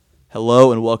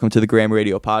Hello and welcome to the Graham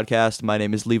Radio Podcast. My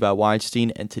name is Levi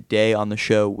Weinstein, and today on the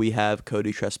show we have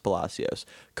Cody Tres-Palacios.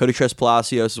 Cody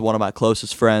Tres-Palacios is one of my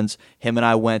closest friends. Him and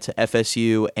I went to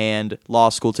FSU and law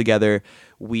school together.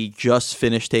 We just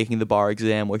finished taking the bar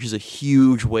exam, which is a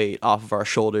huge weight off of our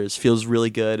shoulders. Feels really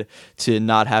good to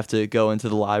not have to go into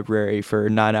the library for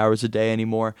 9 hours a day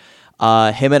anymore.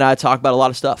 Him and I talk about a lot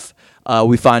of stuff.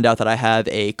 We find out that I have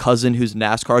a cousin who's a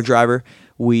NASCAR driver.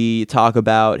 We talk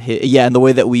about and the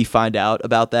way that we find out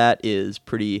about that is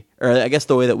pretty, or I guess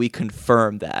the way that we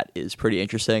confirm that is pretty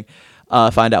interesting.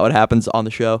 Find out what happens on the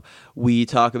show. We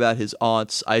talk about his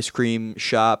aunt's ice cream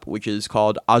shop, which is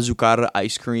called Azucar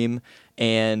Ice Cream,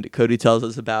 and Cody tells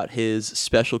us about his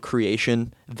special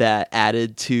creation that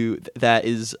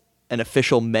is an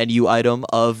official menu item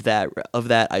of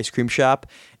that ice cream shop.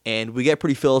 And we get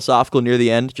pretty philosophical near the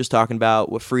end, just talking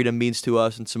about what freedom means to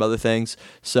us and some other things.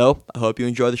 So I hope you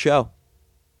enjoy the show.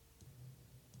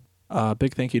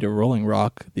 Big thank you to Rolling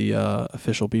Rock, the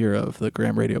official beer of the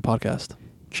Graham Radio Podcast.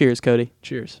 Cheers, Cody.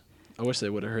 Cheers. I wish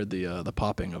they would have heard the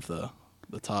popping of the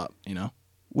top, you know?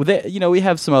 Well, we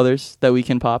have some others that we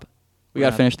can pop. We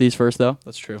got to finish these first, though.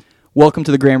 That's true. Welcome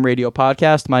to the Graham Radio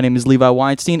Podcast. My name is Levi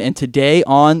Weinstein, and today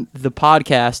on the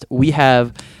podcast, we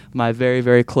have my very,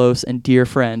 very close and dear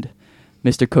friend,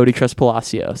 Mr. Cody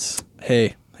Tres-Palacios.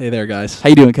 Hey there, guys. How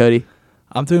you doing, Cody?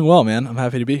 I'm doing well, man. I'm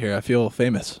happy to be here. I feel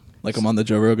famous, like I'm on the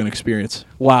Joe Rogan Experience.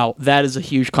 Wow, that is a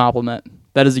huge compliment.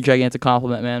 That is a gigantic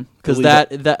compliment, man. Because I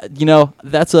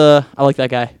like that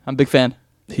guy. I'm a big fan.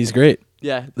 He's great.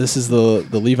 Yeah. This is the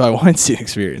Levi Weinstein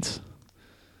Experience.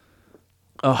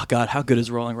 Oh God, how good is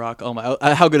Rolling Rock? Oh my,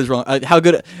 how good is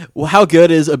How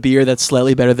good is a beer that's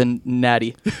slightly better than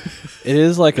Natty? It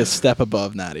is like a step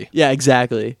above Natty. Yeah,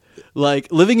 exactly.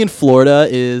 Like living in Florida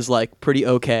is like pretty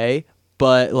okay,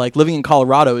 but like living in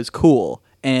Colorado is cool.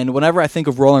 And whenever I think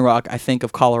of Rolling Rock, I think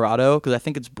of Colorado because I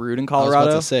think it's brewed in Colorado. I was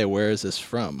about to say, where is this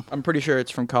from? I'm pretty sure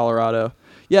it's from Colorado.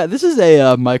 Yeah, this is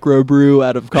a microbrew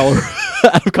out of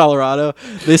Colorado.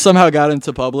 They somehow got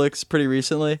into Publix pretty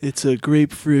recently. It's a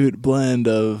grapefruit blend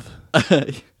of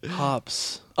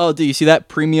hops. Oh, do you see that?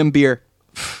 Premium beer.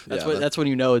 That's That's when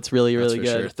you know it's really, really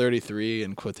good. Sure. 33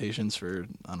 in quotations for,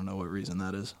 I don't know what reason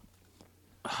that is.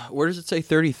 Where does it say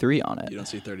 33 on it? You don't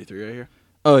see 33 right here?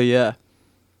 Oh, yeah.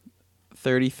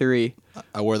 33.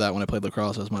 I wore that when I played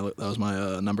lacrosse. That was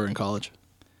my number in college.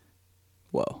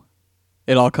 Whoa.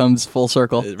 It all comes full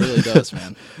circle. It really does,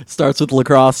 man. Starts with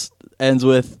lacrosse,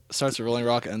 Starts with Rolling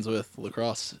Rock, ends with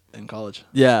lacrosse in college.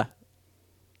 Yeah.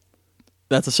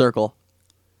 That's a circle.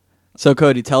 So,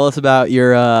 Cody, tell us about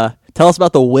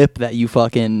the whip that you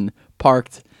fucking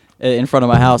parked in front of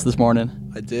my house this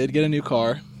morning. I did get a new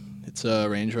car. It's a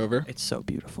Range Rover. It's so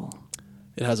beautiful.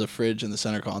 It has a fridge in the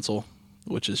center console,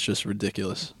 which is just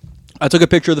ridiculous. I took a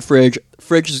picture of the fridge.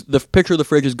 The picture of the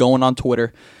fridge is going on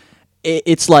Twitter.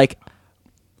 It's like,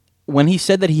 when he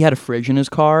said that he had a fridge in his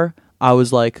car, I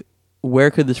was like, where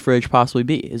could this fridge possibly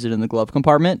be? Is it in the glove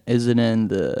compartment? Is it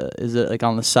like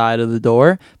on the side of the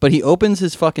door? But he opens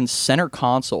his fucking center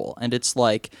console, and it's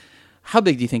like, how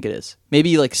big do you think it is?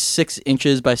 Maybe like 6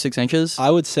 inches by 6 inches? I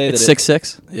would say it's that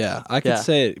 6'6". Yeah, I could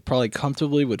say it probably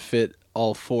comfortably would fit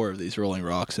all 4 of these Rolling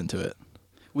Rocks into it.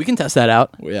 We can test that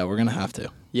out. Yeah, we're going to have to.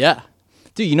 Yeah.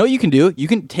 Dude, you know what you can do? You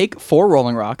can take 4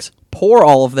 Rolling Rocks, pour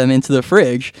all of them into the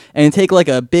fridge, and take like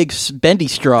a big bendy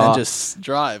straw. And just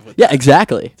drive with that.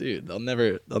 Exactly. Dude, they'll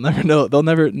never know.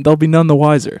 They'll be none the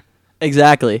wiser.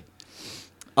 Exactly.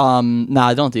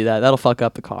 Nah, don't do that. That'll fuck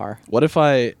up the car. What if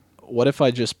I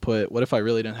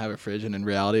really didn't have a fridge, and in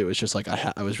reality it was just like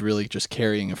I was really just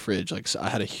carrying a fridge. Like, so I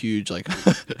had a huge like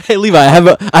hey Levi, I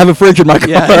have a fridge in my car.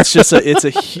 Yeah, it's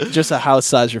just a house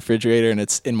size refrigerator, and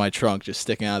it's in my trunk just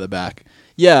sticking out of the back.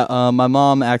 Yeah, my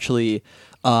mom actually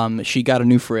she got a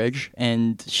new fridge,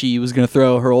 and she was going to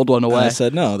throw her old one away. And I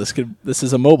said, no, this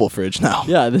is a mobile fridge now.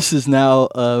 Yeah, this is now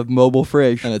a mobile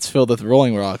fridge. And it's filled with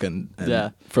Rolling Rock and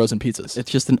frozen pizzas. It's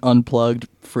just an unplugged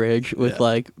fridge with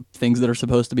like things that are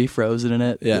supposed to be frozen in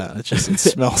it. Yeah, it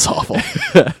smells awful.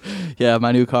 Yeah,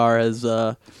 my new car has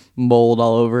mold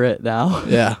all over it now.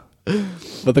 Yeah.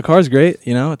 But the car's great,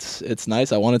 you know, it's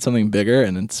nice. I wanted something bigger,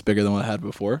 and it's bigger than what I had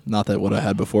before. Not that what I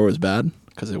had before was bad,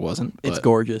 because it wasn't. It's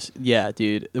gorgeous. Yeah,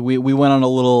 dude. We went on a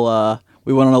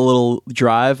little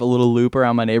drive, a little loop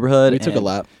around my neighborhood. We took a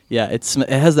lap. Yeah, it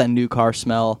has that new car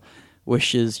smell,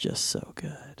 which is just so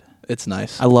good. It's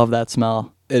nice. I love that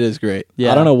smell. It is great.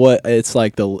 Yeah. I don't know what it's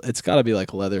like. It's got to be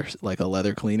like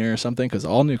leather cleaner or something, because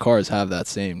all new cars have that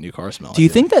same new car smell. Do you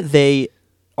think that they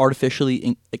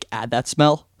artificially like add that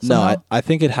smell? No, somehow? I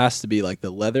think it has to be like the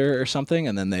leather or something,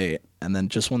 and then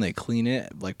just when they clean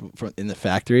it, like in the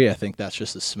factory, I think that's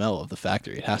just the smell of the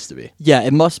factory. It has to be. Yeah,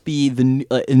 it must be the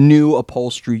new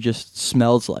upholstery just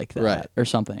smells like that, Right. or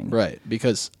something. Right,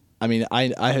 because I mean,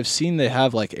 I have seen they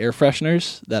have like air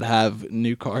fresheners that have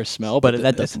new car smell, But but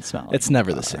that doesn't smell like It's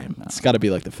never a the car, same. no. It's got to be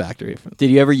like the factory.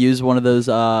 Did you ever use one of those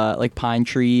like pine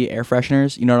tree air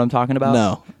fresheners? You know what I'm talking about?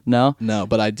 No, No?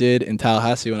 but I did in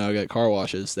Tallahassee when I would get car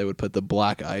washes. They would put the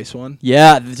black ice one.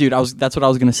 Yeah, dude, that's what I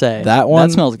was gonna say. That one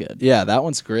smells good. Yeah, that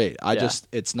one's great. Yeah.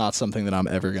 It's not something that I'm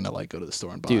ever gonna like go to the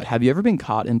store and buy. Dude, have you ever been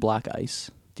caught in black ice?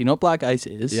 Do you know what black ice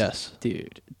is? Yes.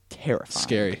 Dude, terrifying.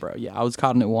 Scary. bro. Yeah, I was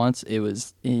caught in it once. It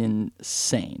was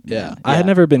insane. Yeah. man. I had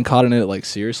never been caught in it like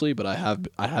seriously, but I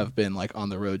have been like on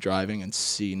the road driving and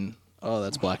seen, oh,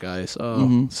 that's black ice. Oh,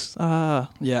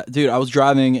 Mm-hmm. Yeah, dude, I was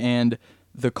driving and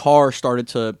the car started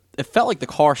to. It felt like the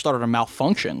car started to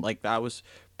malfunction. Like I was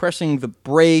pressing the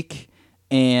brake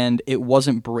and it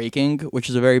wasn't braking, which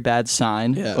is a very bad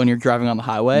sign Yeah. when you're driving on the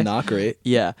highway. not great.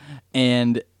 Yeah,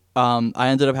 and I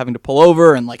ended up having to pull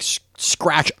over and like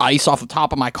scratch ice off the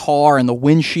top of my car and the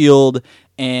windshield.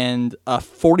 And a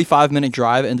 45-minute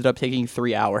drive ended up taking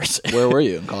 3 hours. Where were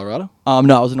you in Colorado?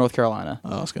 No, I was in North Carolina.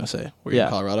 Oh, I was gonna say, were you Yeah. in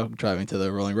Colorado driving to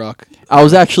the Rolling Rock? I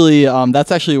was actually,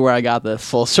 that's actually where I got this.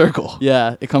 Full circle.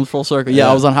 Yeah, it comes full circle. Yeah,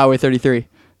 Yeah. I was on Highway 33.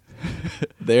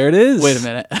 There it is. Wait a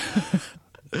minute.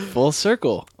 Full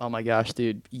circle. Oh my gosh,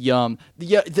 dude. Yum.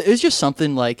 Yeah, it's just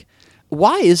something like,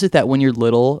 why is it that when you're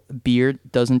little, beer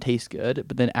doesn't taste good,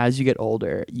 but then as you get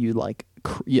older, you like,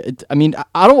 I mean,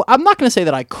 I'm not going to say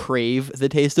that I crave the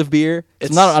taste of beer.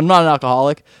 I'm not an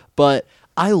alcoholic, but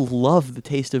I love the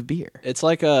taste of beer. It's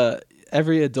like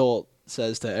every adult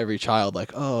says to every child,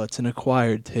 like, "Oh, it's an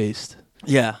acquired taste."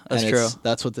 Yeah, that's And true.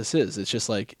 That's what this is. It's just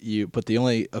like but the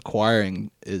only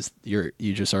acquiring is you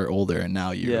just are older, and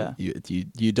now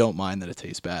you don't mind that it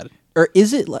tastes bad. Or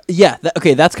is it? Yeah.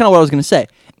 Okay, that's kind of what I was gonna say.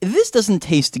 This doesn't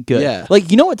taste good. Yeah. Like,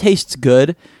 you know what tastes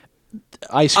good?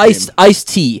 Ice cream. Iced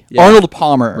tea. Yeah. Arnold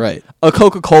Palmer. Right. A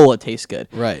Coca-Cola tastes good.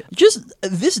 Right. Just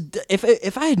this.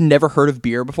 If I had never heard of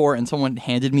beer before and someone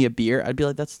handed me a beer, I'd be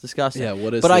like, that's disgusting. Yeah.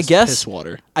 What is? But this I guess piss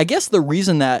water. I guess the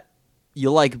reason that you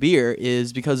like beer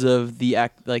is because of the I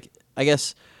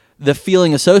guess the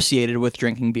feeling associated with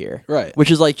drinking beer. Right.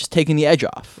 Which is like just taking the edge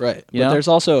off. Right. You But know? there's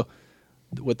also,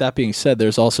 with that being said,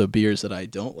 there's also beers that I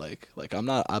don't like. Like I'm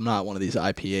not one of these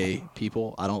IPA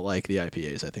people. I don't like the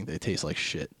IPAs. I think they taste like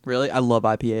shit. Really, I love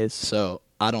IPAs. So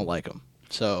I don't like them.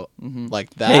 So like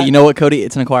that. Hey, you know what, Cody?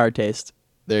 It's an acquired taste.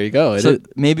 There you go. So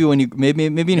maybe when you maybe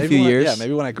in a few years. Yeah.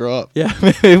 Maybe when I grow up. Yeah,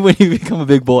 maybe when you become a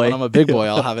big boy. When I'm a big boy,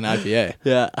 I'll have an IPA.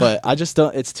 Yeah. But I just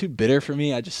don't. It's too bitter for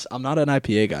me. I'm not an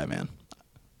IPA guy, man.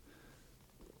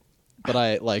 But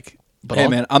I like. But Hey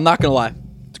man, I'm not gonna lie,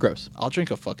 it's gross. I'll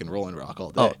drink a fucking Rolling Rock all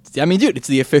day. Oh, I mean, dude, it's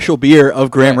the official beer of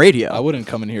Graham Radio. I wouldn't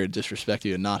come in here and disrespect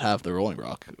you and not have the Rolling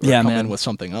Rock. Or Yeah, come man. in with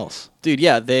something else. Dude,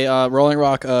 yeah, they Rolling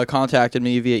Rock contacted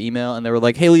me via email and they were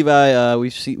like, "Hey Levi, we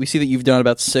see that you've done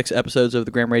about 6 episodes of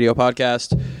the Graham Radio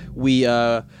podcast.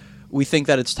 We think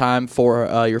that it's time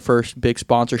for your first big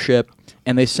sponsorship."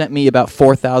 And they sent me about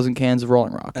 4,000 cans of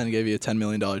Rolling Rock. And gave you a $10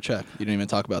 million check. You didn't even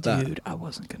talk about that. Dude, I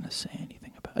wasn't gonna say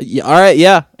anything about it. Yeah, all right,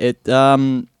 yeah,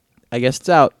 I guess it's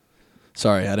out.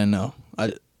 Sorry, I didn't know.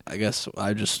 I guess I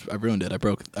ruined it. I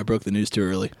broke the news too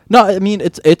early. No, I mean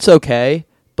it's okay,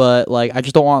 but like I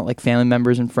just don't want like family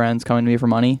members and friends coming to me for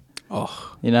money.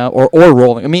 Oh, You know, or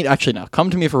Rolling. I mean, actually, no. Come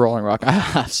to me for Rolling Rock. I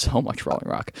have so much Rolling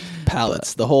Rock.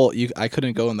 pallets. I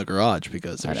couldn't go in the garage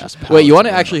because there's just pallets. Wait, you want to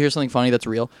of Rolling actually Rock. hear something funny that's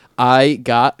real? I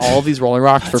got all these Rolling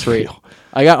Rocks for That's free. real.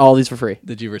 I got all these for free.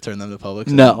 Did you return them to Publix?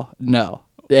 No.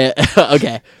 Yeah,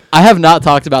 okay, I have not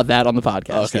talked about that on the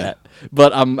podcast Okay. yet,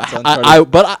 but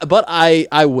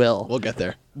I will. We'll get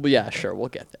there. But yeah, sure, we'll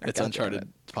get there. It's God damn uncharted it.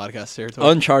 podcast territory.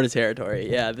 Uncharted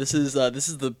territory. Yeah, this is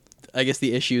the I guess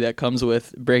the issue that comes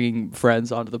with bringing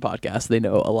friends onto the podcast. They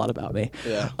know a lot about me.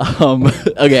 Yeah.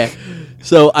 Okay,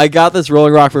 so I got this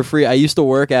Rolling Rock for free. I used to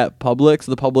work at Publix.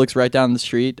 The Publix right down the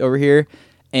street over here,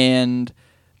 and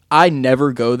I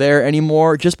never go there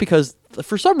anymore just because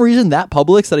for some reason that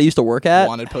Publix that I used to work at.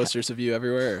 Wanted posters of you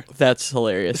everywhere. That's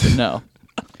hilarious. No,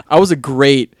 I was a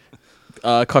great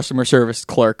customer service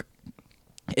clerk,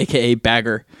 aka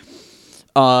bagger.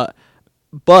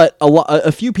 But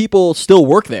a few people still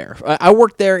work there. I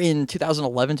worked there in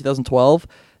 2011, 2012.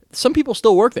 Some people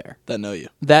still work there That know you.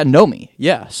 that know me.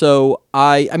 Yeah. So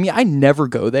I mean, I never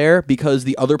go there because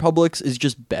the other Publix is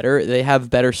just better. They have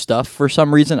better stuff for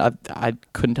some reason. I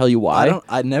couldn't tell you why.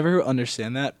 I never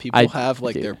understand that. People I have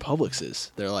like do. their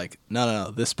Publixes. They're like,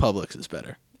 no, this Publix is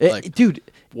better. Dude,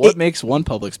 what makes one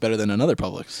Publix better than another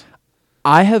Publix?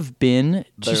 I have been Their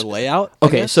just layout. I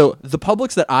okay. guess? So the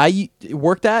Publix that I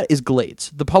worked at is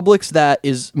Glades. The Publix that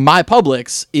is my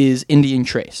Publix is Indian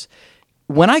Trace.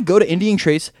 When I go to Indian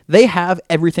Trace, they have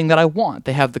everything that I want.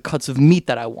 They have the cuts of meat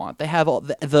that I want. They have all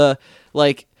the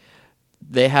like.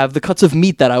 They have the cuts of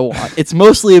meat that I want. It's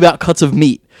mostly about cuts of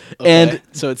meat. Okay. And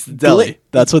so it's the deli.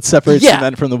 That's what separates Yeah. the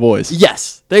men from the boys.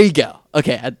 yes, there you go.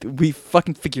 Okay, we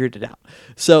fucking figured it out.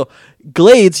 So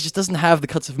Glades just doesn't have the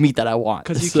cuts of meat that I want.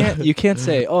 Because So- you can't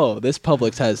say, oh, this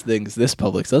Publix has things this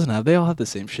Publix doesn't have. They all have the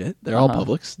same shit. They're all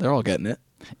Publix. They're all getting it.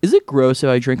 Is it gross if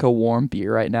I drink a warm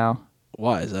beer right now?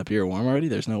 Why? Is that beer warm already?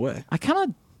 There's no way.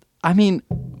 I mean,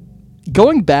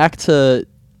 going back to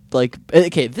like,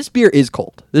 okay, this beer is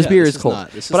cold. This Yeah, beer this is is cold.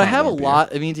 not- this is but I not have a warm beer.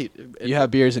 lot. I mean, dude, You have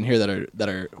beers in here that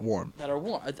are warm. that are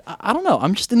warm. I don't know.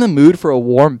 I'm just in the mood for a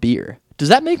warm beer. Does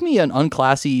that make me an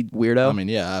unclassy weirdo? I mean,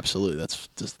 yeah, absolutely.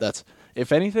 That's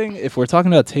if anything, if we're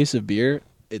talking about taste of beer,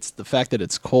 it's the fact that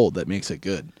it's cold that makes it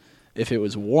good. If it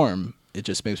was warm, it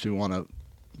just makes me want to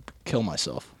kill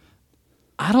myself.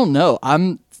 I don't know.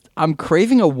 I'm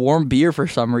craving a warm beer for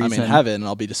some I reason. mean, have it and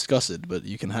I'll be disgusted, but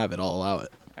you can have it. I'll allow it.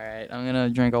 All right, I'm gonna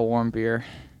drink a warm beer.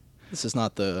 This is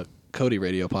not the Cody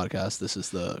Radio podcast. This is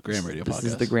the Graham Radio podcast.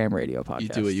 This is the Graham Radio podcast. You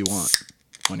do what you want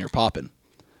when you're popping.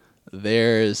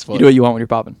 There's You do what you want when you're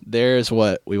popping. There's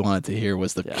what we wanted to hear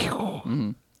was the. Yeah.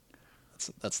 Mhm.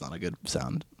 That's not a good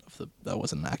sound. That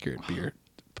wasn't an accurate beer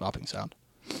popping sound.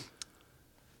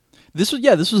 This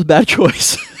was a bad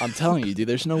choice. I'm telling you, dude.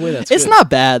 There's no way that's. It's good. not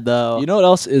bad though. You know what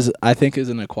else is? I think is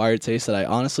an acquired taste that I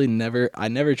honestly never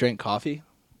drank coffee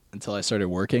until I started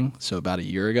working. So about a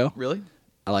year ago. Really?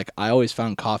 I always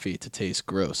found coffee to taste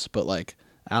gross, but like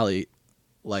Allie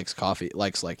likes coffee,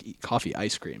 likes coffee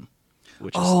ice cream,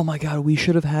 which is Oh my god, we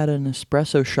should have had an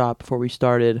espresso shot before we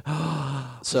started.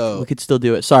 so We could still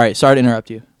do it. Sorry to interrupt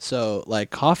you. So like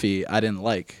coffee, I didn't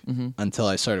like until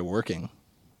I started working,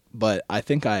 but I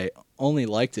think I only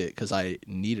liked it because I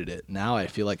needed it. Now I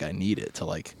feel like I need it to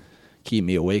like keep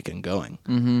me awake and going.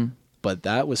 Mm-hmm. But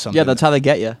that was something. Yeah, that's how they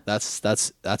get you.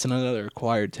 That's another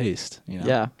acquired taste. You know.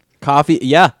 Yeah, coffee.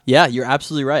 Yeah, you're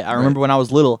absolutely right. I remember when I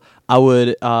was little, I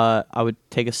would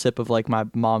take a sip of like my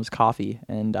mom's coffee,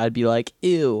 and I'd be like,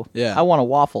 "Ew, Yeah. I want a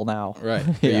waffle now." Right.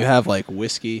 Yeah. Or you have like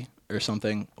whiskey or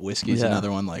something. Whiskey's Yeah.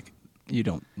 another one. Like you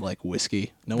don't like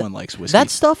whiskey. No one likes whiskey.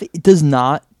 That stuff does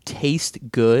not taste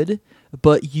good,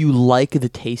 but you like the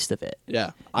taste of it. yeah.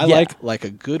 I Yeah. like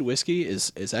a good whiskey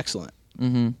is excellent.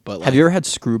 Mm-hmm. But like, Have you ever had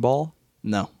Screwball?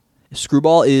 No.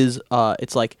 Screwball is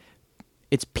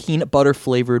it's peanut butter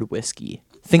flavored whiskey.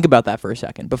 Think about that for a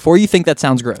second. Before you think that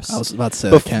sounds gross. I was about to say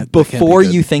that can't. Before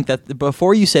that you can't be good. think that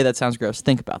before you say that sounds gross,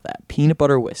 think about that. Peanut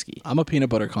butter whiskey. I'm a peanut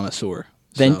butter connoisseur.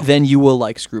 Then so- then you will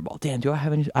like Screwball. Damn, do I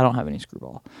have any? I don't have any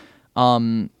Screwball.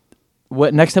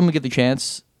 What next time we get the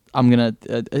chance, I'm gonna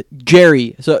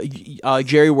Jerry. So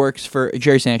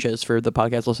Jerry Sanchez, for the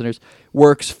podcast listeners,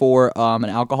 works for an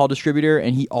alcohol distributor,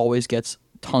 and he always gets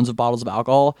tons of bottles of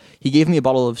alcohol. He gave me a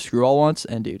bottle of Screwball once,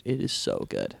 and dude, it is so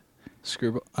good.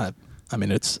 Screwball. I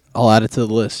mean, I'll add it to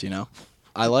the list. You know,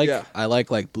 I like Yeah.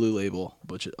 like Blue Label,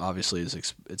 which obviously is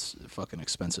it's fucking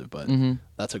expensive, but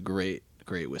that's a great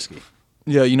whiskey.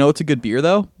 Yeah, you know what's a good beer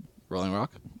though? Rolling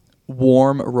Rock.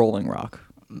 Warm Rolling Rock.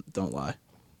 Don't lie.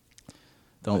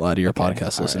 Don't lie to your Okay,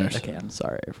 podcast all listeners. right, okay, I'm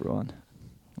sorry, everyone.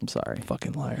 I'm sorry.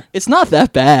 Fucking liar. It's not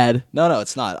that bad. No,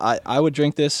 it's not. I would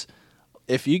drink this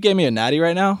if you gave me a natty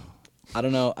right now. I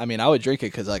don't know. I mean, I would drink it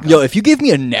because like Yo, if you give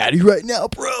me a natty right now,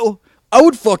 bro, I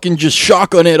would fucking just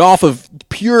shotgun it off of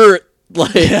pure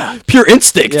pure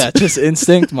instinct. yeah, just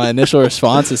instinct. My initial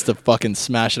response is to fucking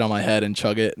smash it on my head and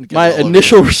chug it. And get My it all over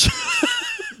initial me.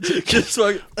 just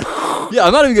like yeah,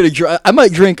 I'm not even gonna drink. I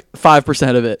might drink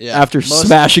 5% of it Yeah, after most-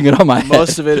 smashing it on my head.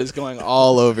 Most of it is going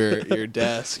all over your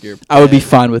desk. Your I would be bed.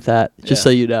 fine with that. Just Yeah. so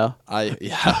you know.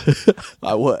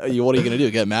 What are you gonna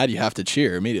do? Get mad? You have to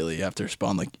cheer immediately. You have to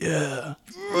respond like yeah,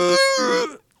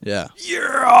 yeah.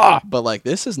 But like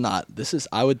this is.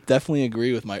 I would definitely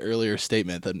agree with my earlier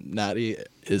statement that Natty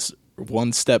is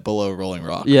one step below Rolling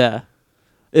Rock. Yeah,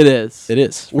 it is. It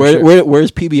is. for sure.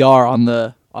 Where's PBR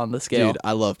on the scale? Dude,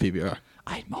 I love PBR.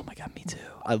 Oh my god, me too.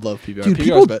 I love PBR. Dude,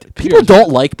 PBR's people don't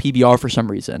like PBR for some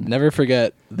reason. Never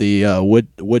forget the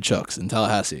woodchucks in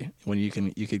Tallahassee when you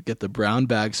could get the brown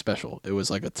bag special. It was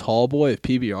like a tall boy of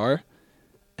PBR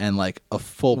and like a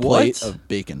full plate What? of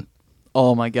bacon.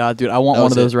 Oh my god, dude, I want That one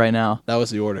was of those it. right now. That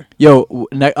was the order. Yo,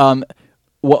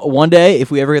 one day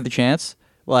if we ever get the chance,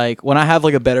 like when I have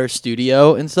like a better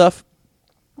studio and stuff,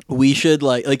 we should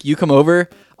like you come over.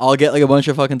 I'll get like a bunch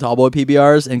of fucking Tallboy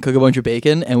PBRs and cook a bunch of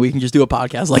bacon, and we can just do a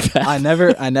podcast like that. I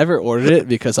never ordered it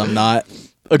because I'm not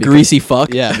a greasy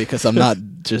fuck. Yeah, because I'm not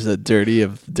just a dirty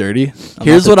of dirty.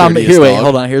 Here's what I'm here. Wait,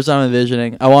 hold on. Here's what I'm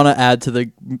envisioning. I want to add to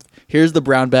the. Here's the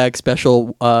brown bag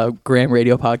special Graham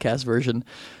Radio podcast version.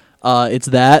 It's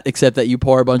that, except that you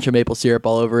pour a bunch of maple syrup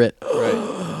all over it. Right.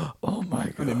 Oh my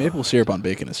god. I mean, maple syrup on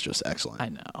bacon is just excellent. I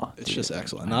know. It's just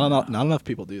excellent. Not enough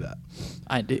people do that.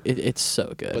 It's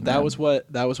so good. But that was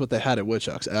what they had at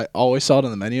Woodchucks. I always saw it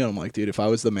on the menu, and I'm like, dude, if I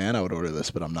was the man, I would order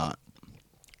this, but I'm not.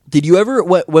 Did you ever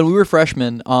when we were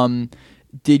freshmen?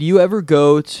 Did you ever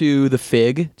go to the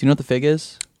Fig? Do you know what the Fig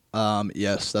is?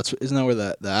 Yes. Isn't that where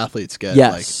the athletes get?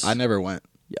 Yes. Like, I never went.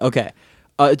 Okay.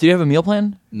 Did you have a meal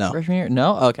plan? No. Freshman year?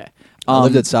 No. Okay. I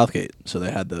lived at Southgate, so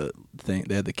they had the thing.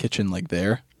 They had the kitchen like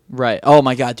there. Right. Oh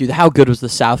my god, dude! How good was the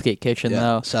Southgate kitchen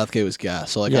though? Southgate was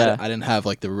gas. So like, Yeah. I didn't have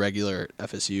like the regular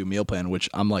FSU meal plan, which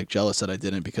I'm like jealous that I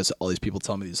didn't because all these people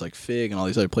tell me these like Fig and all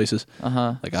these other places.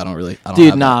 Like I don't Dude,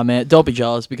 have nah, that. man, don't be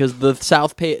jealous because the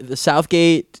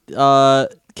Southgate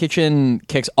kitchen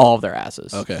kicks all of their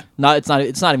asses. Okay. It's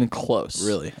not even close.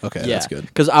 Really? Okay, Yeah. that's good.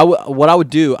 Because what I would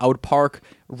do, I would park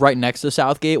right next to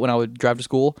Southgate when I would drive to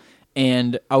school,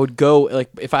 and I would go like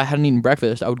if I hadn't eaten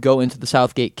breakfast, I would go into the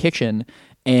Southgate kitchen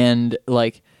and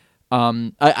like, I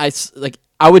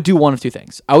would do one of two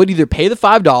things. I would either pay the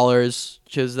 $5,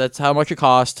 because that's how much it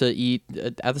costs to eat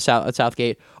at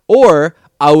Southgate, or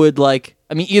I would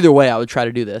either way, I would try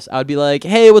to do this. I would be like,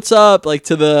 "Hey, what's up?" Like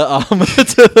to the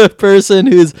to the person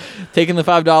who's taking the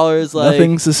 $5. Like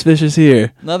Nothing suspicious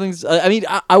here. nothing's.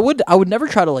 I would never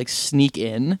try to like sneak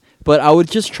in, but I would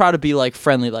just try to be like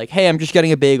friendly, like, "Hey, I'm just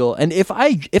getting a bagel." And if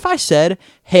I said,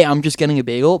 "Hey, I'm just getting a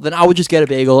bagel," then I would just get a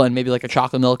bagel and maybe like a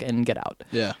chocolate milk and get out.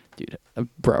 Yeah. Dude,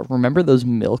 bro, remember those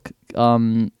milk?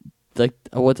 Like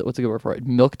what's a good word for it?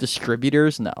 Milk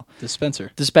distributors? No, dispenser.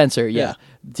 Yeah.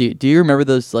 Do you remember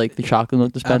those like the chocolate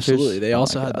milk dispensers? Absolutely. They Oh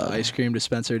also my had God. the ice cream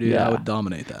dispenser, dude. Yeah. I would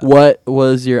dominate that. What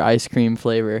was your ice cream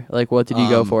flavor? Like, what did you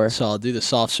go for? So I'll do the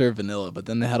soft serve vanilla, but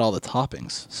then they had all the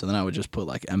toppings. So then I would just put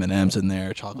like M&Ms in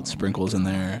there, chocolate sprinkles in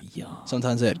there. Yum.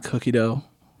 Sometimes they had cookie dough.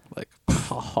 Like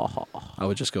I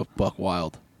would just go buck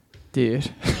wild.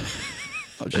 Dude,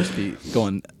 I would just be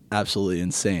going absolutely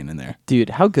insane in there. dude,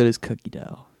 how good is cookie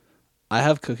dough? I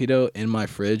have cookie dough in my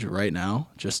fridge right now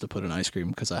just to put in ice cream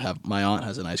because my aunt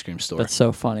has an ice cream store. That's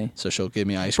so funny. So she'll give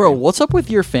me ice Bro, cream. what's up with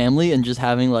your family and just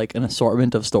having like an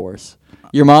assortment of stores?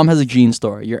 Your mom has a jean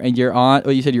store. Your aunt. Oh,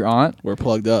 you said your aunt? We're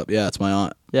plugged up. Yeah, it's my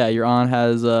aunt. Yeah, your aunt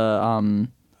has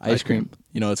ice cream.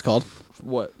 You know what it's called?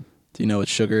 What? Do you know what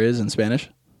sugar is in Spanish?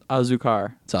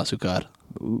 Azúcar. It's azúcar.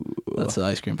 That's the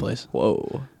ice cream place.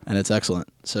 Whoa. And it's excellent.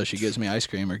 So she gives me ice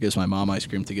cream or gives my mom ice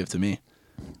cream to give to me.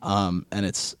 And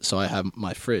it's so I have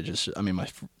my fridge.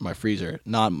 My freezer.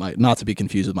 Not to be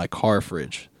confused with my car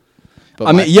fridge. But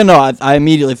I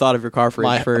immediately thought of your car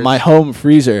fridge first. my home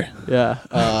freezer. Yeah.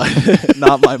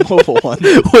 Not my mobile one.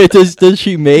 Wait, does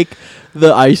she make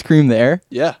the ice cream there?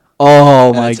 Yeah. Oh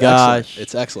And my it's gosh.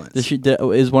 excellent. It's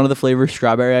excellent. Is one of the flavors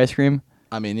strawberry ice cream?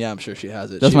 I mean, yeah, I'm sure she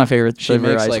has it. That's my favorite She flavor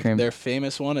of makes ice like cream. their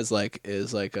famous one is like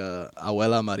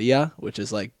Abuela Maria, which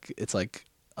is like it's like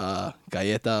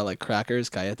galleta, like crackers.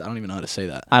 Galleta. I don't even know how to say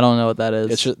that. I don't know what that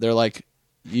is. It's just, they're like.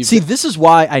 See, this is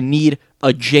why I need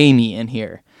a Jamie in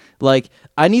here. Like,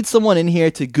 I need someone in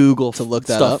here to Google to look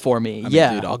that stuff up for me. I mean,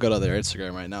 yeah. dude, I'll go to their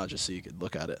Instagram right now just so you could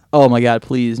look at it. Oh my God,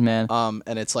 please, man.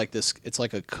 And it's like this. It's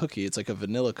like a cookie. It's like a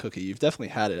vanilla cookie. You've definitely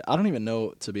had it. I don't even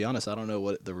know. To be honest, I don't know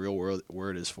what the real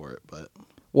word is for it, but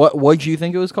What do you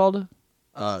think it was called?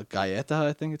 galleta.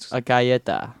 I think it's. A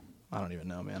galleta. I don't even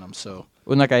know, man. I'm so.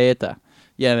 Una galleta.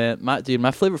 Yeah, man.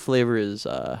 My flavor is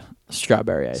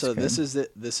strawberry ice cream. So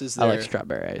this is. I like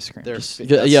strawberry ice cream. their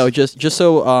Just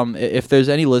so if there's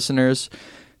any listeners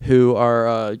who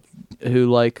are who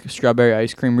like strawberry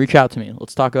ice cream, reach out to me.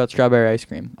 Let's talk about strawberry ice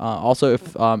cream. Also,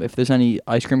 if there's any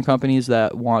ice cream companies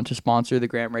that want to sponsor the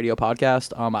Graham Radio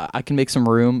podcast, I can make some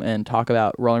room and talk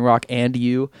about Rolling Rock and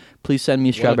you. Please send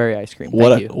me strawberry ice cream.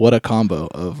 Thank you. What a combo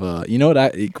of you know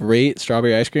what great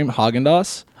strawberry ice cream,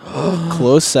 Haagen-Dazs.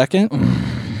 Close second.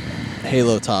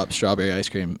 Halo Top strawberry ice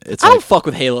cream. It's I like, don't fuck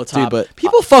with Halo Top. Dude, but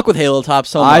people fuck with Halo Top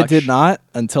so much. I did not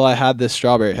until I had this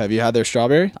strawberry. Have you had their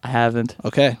strawberry? I haven't.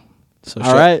 Okay. So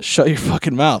All right. shut your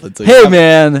fucking mouth. Until you Hey have it.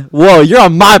 man, whoa, you're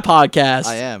on my podcast.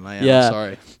 I am. Yeah. I'm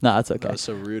sorry. No, that's That okay. was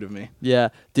so rude of me. Yeah,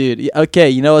 dude. Okay,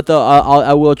 you know what though?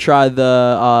 I will try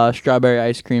the strawberry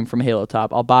ice cream from Halo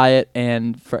Top. I'll buy it,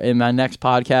 and in my next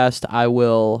podcast,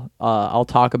 I'll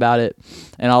talk about it,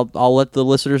 and I'll let the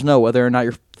listeners know whether or not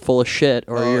you're full of shit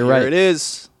or you're right. Here it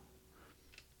is.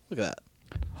 Look at that.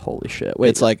 Holy shit! Wait,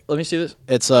 It's like let me see this.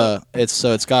 it's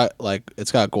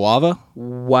got guava.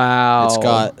 Wow, It's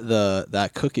got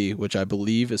that cookie, which I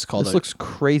believe is called. This looks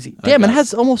crazy. Damn, it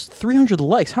has almost 300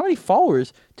 likes. How many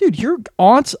followers? Dude, your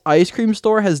aunt's ice cream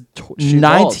store has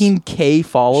 19K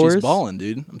followers. She's balling,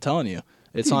 dude. I'm telling you.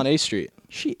 It's on 8th Street.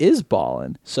 She is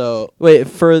balling. So wait,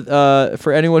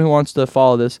 for anyone who wants to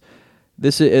follow this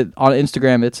is on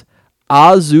Instagram. It's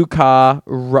Azuka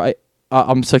Rice.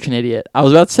 I'm such an idiot. I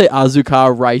was about to say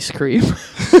Azuka Rice Cream.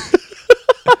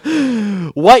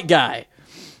 White guy.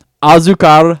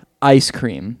 Azuka Ice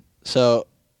Cream. So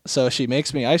she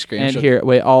makes me ice cream. And here,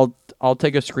 wait, I'll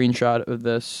take a screenshot of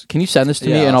this. Can you send this to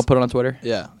me and I'll put it on Twitter?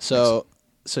 Yeah. So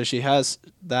she has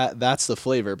that. That's the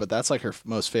flavor, but that's like her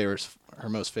most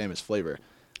famous flavor.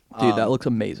 Dude, that looks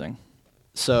amazing.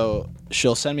 So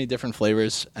she'll send me different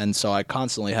flavors, and so I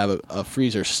constantly have a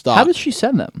freezer stocked. How does she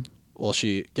send them? Well,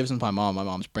 she gives them to my mom. My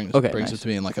mom brings nice. it to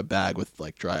me in like a bag with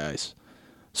like dry ice.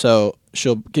 So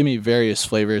she'll give me various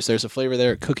flavors. There's a flavor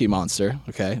there, Cookie Monster.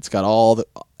 Okay, it's got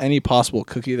any possible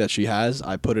cookie that she has.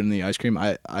 I put it in the ice cream.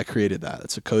 I created that.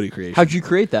 It's a Cody creation. How'd you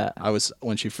create that?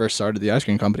 When she first started the ice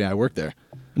cream company, I worked there.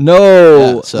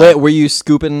 No. Yeah, so, wait, were you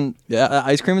scooping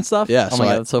ice cream and stuff? Yeah. Oh my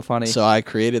god, that's so funny. So I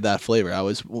created that flavor. I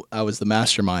was the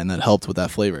mastermind that helped with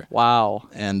that flavor. Wow.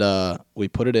 And we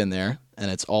put it in there, and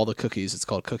it's all the cookies. It's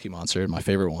called Cookie Monster, my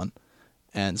favorite one.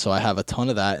 And so I have a ton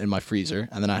of that in my freezer,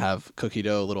 and then I have cookie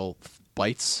dough little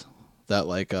bites that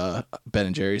like Ben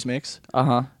and Jerry's makes.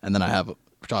 Uh-huh. And then I have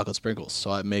chocolate sprinkles. So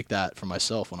I make that for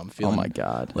myself when I'm feeling oh my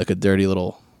god, like a dirty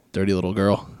little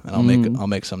girl, and I'll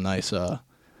make some nice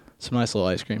little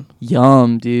ice cream.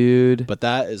 Yum, dude. But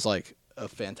that is like a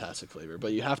fantastic flavor.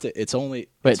 But you have to. It's only.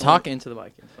 Talk into the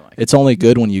mic. It's only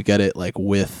good when you get it like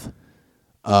with,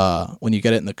 when you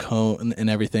get it in the cone and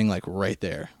everything like right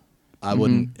there. I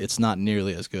wouldn't. It's not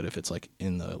nearly as good if it's like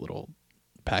in the little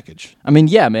package. I mean,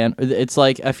 yeah, man. It's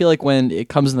like I feel like when it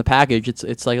comes in the package,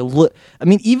 it's like I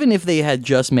mean, even if they had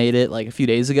just made it like a few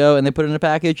days ago and they put it in a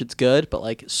package, it's good. But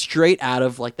like straight out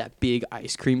of like that big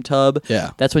ice cream tub,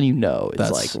 that's when you know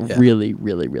it's really,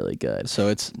 really, really good. So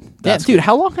it's dude.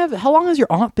 How long has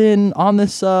your aunt been on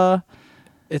this?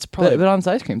 It's probably been on this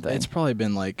ice cream thing. It's probably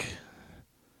been like.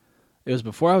 It was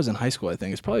before I was in high school, I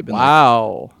think. It's probably been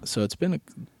so it's been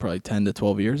probably 10 to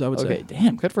 12 years, I would say. Okay,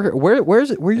 damn, good for her. Where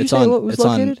is it? Where did you say it was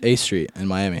located? It's on 8th Street in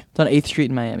Miami. It's on 8th Street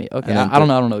in Miami. Okay, I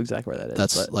don't know exactly where that is.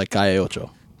 That's like Calle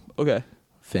Ocho. Okay.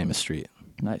 Famous street.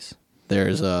 Nice.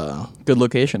 There's a... Good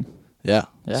location. Yeah.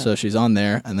 So she's on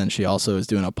there, and then she also is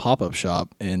doing a pop-up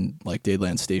shop in like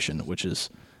Dadeland Station, which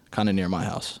is kind of near my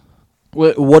house.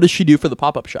 What does she do for the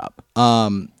pop-up shop?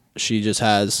 She just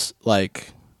has...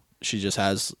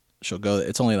 She'll go.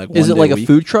 It's only like 1 day Is it like a a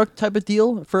food truck type of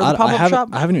deal for the pop-up shop?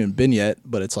 I haven't even been yet,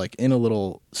 but it's like in a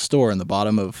little store in the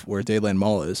bottom of where Dadeland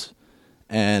Mall is,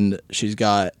 and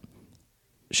I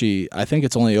think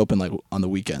it's only open like on the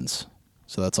weekends,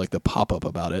 so that's like the pop-up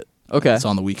about it. Okay, it's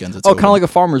on the weekends. It's kind of like a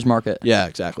farmer's market. Yeah,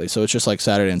 exactly. So it's just like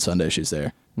Saturday and Sunday. She's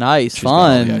there. Nice, She's got all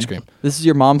fun. the ice cream. This is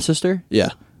your mom's sister? Yeah,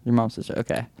 your mom's sister.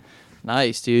 Okay,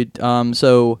 nice, dude.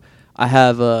 So I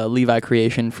have a Levi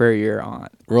creation for your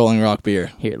aunt. Rolling Rock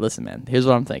beer. Here, listen, man. Here's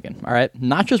what I'm thinking. All right,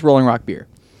 not just Rolling Rock beer.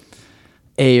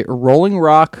 A Rolling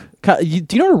Rock. Do you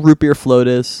know what a root beer float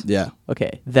is? Yeah.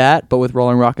 Okay, that, but with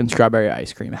Rolling Rock and strawberry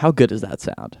ice cream. How good does that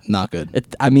sound? Not good.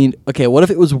 I mean, okay. What if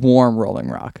it was warm Rolling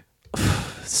Rock?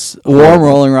 Warm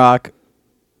Rolling Rock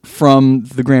from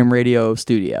the Graham Radio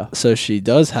studio. So she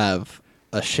does have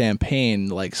a champagne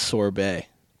like sorbet,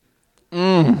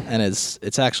 and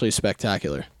it's actually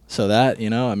spectacular. So that,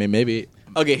 I mean, maybe...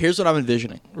 Okay, here's what I'm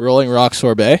envisioning. Rolling Rock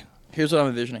sorbet? Here's what I'm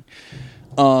envisioning.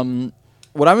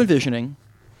 What I'm envisioning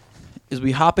is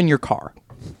we hop in your car.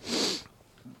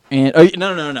 And...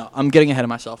 No. I'm getting ahead of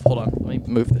myself. Hold on. Let me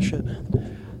move this shit.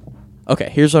 Okay,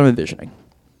 here's what I'm envisioning.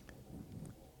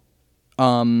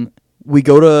 We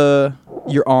go to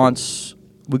your aunt's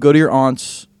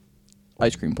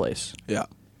ice cream place. Yeah.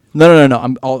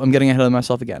 No. I'm getting ahead of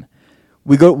myself again.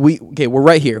 We're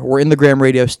right here. We're in the Graham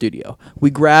Radio studio.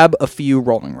 We grab a few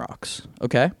Rolling Rocks,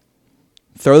 okay?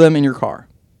 Throw them in your car.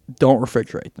 Don't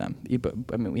refrigerate them.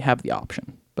 I mean, we have the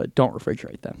option, but don't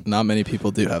refrigerate them. Not many people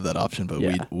do have that option, but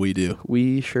we do.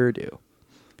 We sure do.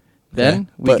 Then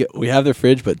we have the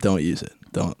fridge, but don't use it.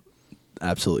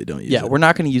 Absolutely don't use it. Yeah, we're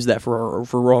not going to use that for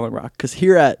Rolling Rock, because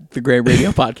here at the Graham Radio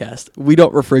Podcast, we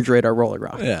don't refrigerate our Rolling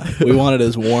Rock. Yeah, we want it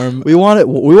as warm. We want it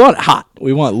hot.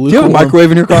 We want lukewarm. Do you have a microwave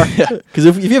in your car? Because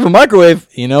if you have a microwave,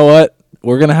 you know what?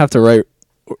 We're gonna have to write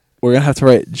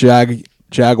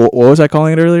what was I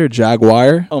calling it earlier?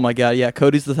 Jaguar. Oh my god, yeah.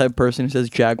 Cody's the type of person who says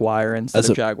Jaguar instead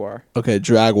of Jaguar. Okay,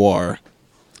 Jaguar.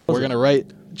 We're gonna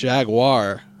write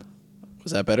Jaguar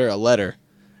Was that better? A letter.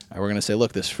 And we're gonna say,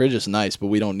 look, this fridge is nice, but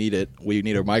we don't need it. We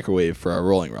need a microwave for our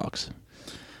Rolling Rocks.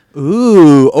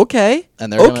 Ooh, okay.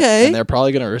 And they're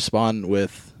probably gonna respond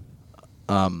with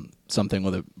something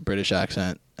with a British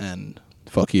accent and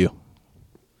fuck you.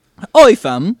 Oi,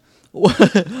 fam.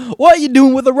 What are you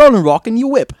doing with a Rolling Rock in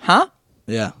your whip, huh?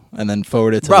 Yeah, and then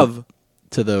forward it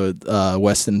to the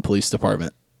Weston Police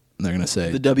Department. And they're gonna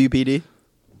say the WPD.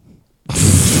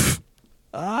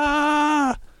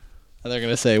 And they're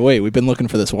gonna say, wait, we've been looking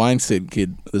for this Weinstein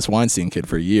kid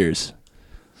for years.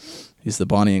 He's the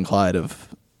Bonnie and Clyde of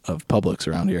Publix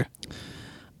around here.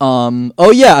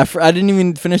 Oh yeah, I didn't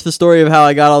even finish the story of how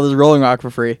I got all this Rolling Rock for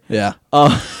free. Yeah.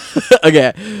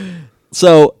 Okay.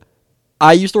 So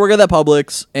I used to work at that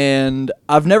Publix, and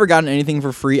I've never gotten anything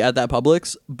for free at that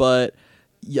Publix, but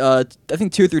I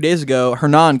think 2 or 3 days ago,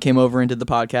 Hernan came over and did the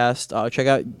podcast. Check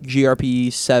out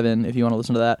GRP 7 if you want to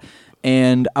listen to that.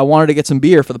 And I wanted to get some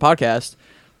beer for the podcast.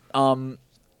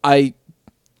 I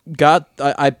went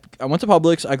to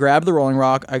Publix. I grabbed the Rolling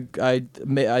Rock. I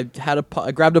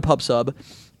grabbed a pub sub,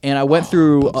 and I went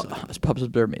through. Pub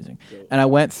subs are amazing. And I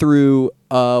went through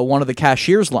one of the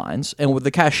cashier's lines, and with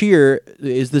the cashier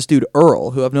is this dude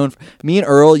Earl, who I've known. Me and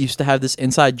Earl used to have this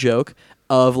inside joke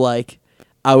of like,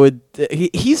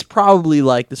 he's probably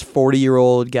like this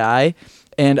 40-year-old guy,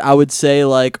 and I would say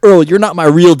like, Earl, you're not my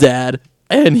real dad.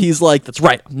 And he's like, that's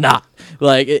right, I'm not.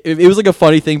 Like, it was like a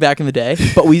funny thing back in the day,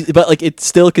 but like it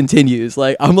still continues.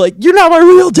 Like, I'm like, you're not my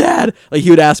real dad. Like, he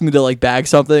would ask me to like bag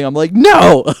something. I'm like,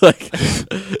 no. Like,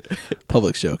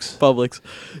 Publix jokes. Publix.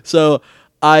 So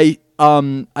I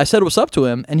said what's up to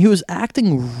him, and he was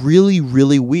acting really,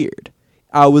 really weird.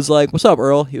 I was like, what's up,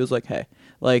 Earl? He was like, hey,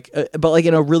 like, but like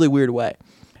in a really weird way.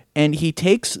 And he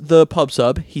takes the pub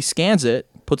sub, he scans it,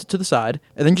 puts it to the side,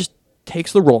 and then just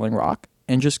takes the Rolling Rock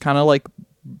and just kind of like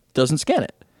doesn't scan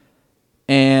it.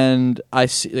 And I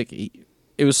see, like,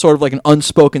 it was sort of like an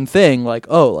unspoken thing, like,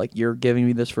 oh, like, you're giving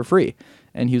me this for free.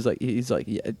 And he's like,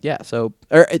 yeah. So,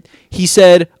 he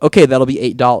said, okay, that'll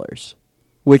be $8,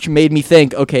 which made me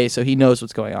think, okay, so he knows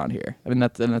what's going on here. I mean,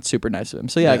 that's super nice of him.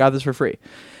 So yeah, I got this for free.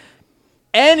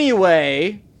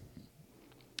 Anyway,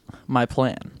 my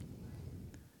plan.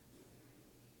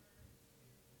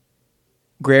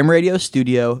 Graham Radio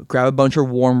Studio, grab a bunch of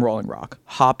warm Rolling Rock,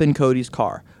 hop in Cody's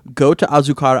car, go to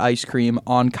Azucar Ice Cream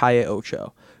on Calle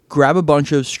Ocho, grab a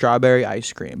bunch of strawberry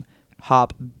ice cream,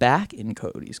 hop back in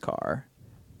Cody's car,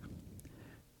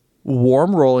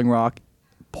 warm Rolling Rock,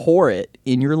 pour it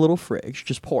in your little fridge,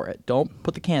 just pour it. Don't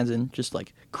put the cans in, just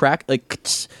like crack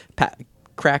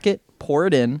it, pour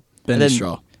it in, Bend a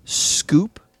straw.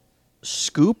 Scoop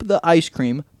the ice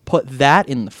cream, put that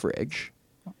in the fridge.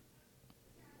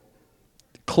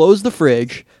 Close the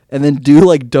fridge, and then do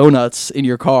like donuts in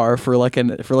your car for like a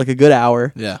good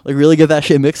hour. Yeah. Like really get that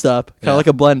shit mixed up, kind of like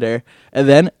a blender, and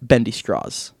then bendy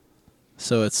straws.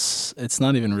 So it's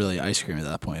not even really ice cream at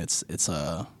that point. It's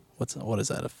what is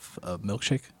that? A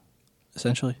milkshake,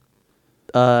 essentially.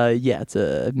 Yeah, it's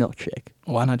a milkshake.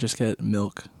 Why not just get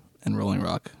milk and Rolling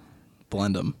Rock,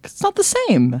 blend them? 'Cause it's not the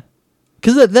same.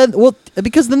 Because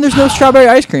then there's no strawberry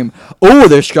ice cream. Oh,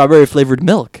 there's strawberry flavored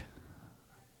milk.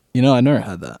 You know, I never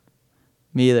had that.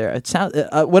 Me either. It sounds.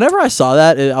 Whenever I saw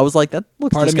that, I was like, that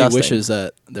looks Part disgusting. of me wishes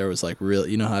that there was like real.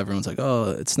 You know how everyone's like,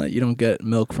 oh, it's not. You don't get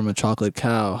milk from a chocolate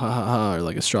cow, ha ha ha, or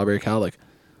like a strawberry cow. Like,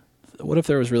 what if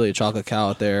there was really a chocolate cow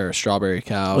out there, or a strawberry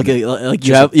cow? Like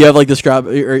you have like the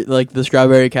strawberry, or like the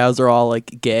strawberry cows are all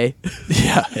like gay.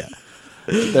 yeah.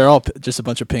 They're all just a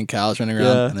bunch of pink cows running around,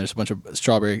 Yeah. and there's a bunch of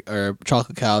strawberry or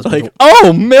chocolate cows. Like,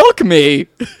 oh, milk me.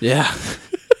 Yeah.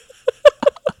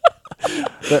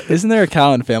 But isn't there a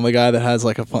cow in Family Guy that has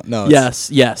like a fun? No.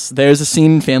 Yes. There's a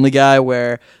scene in Family Guy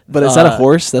where. But is that a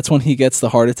horse? That's when he gets the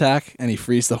heart attack and he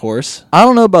frees the horse. I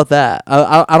don't know about that.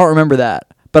 I don't remember that.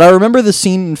 But I remember the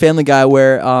scene in Family Guy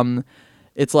where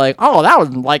it's like, oh, that was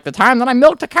like the time that I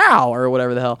milked a cow or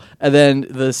whatever the hell. And then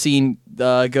the scene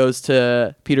goes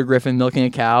to Peter Griffin milking a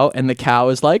cow, and the cow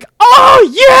is like, oh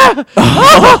yeah.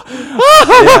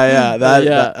 yeah.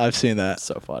 That I've seen that.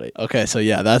 So funny. Okay, so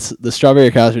yeah, that's the strawberry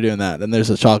cows are doing that. Then there's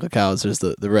the chocolate cows. There's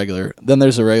the regular. Then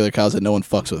there's the regular cows that no one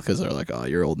fucks with because they're like, oh,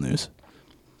 you're old news.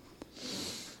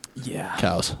 Yeah.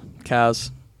 Cows.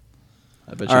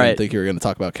 I bet you didn't think you were going to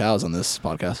talk about cows on this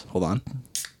podcast. Hold on.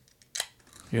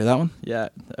 You hear that one? Yeah,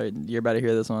 you're about to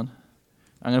hear this one.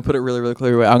 I'm gonna put it really, really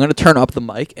clear. I'm gonna turn up the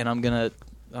mic, and I'm gonna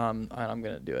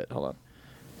do it. Hold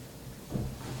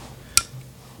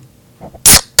on.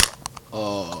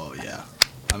 Oh yeah.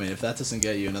 I mean, if that doesn't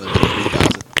get you another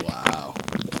 3,000, wow.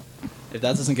 If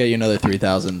that doesn't get you another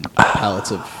 3,000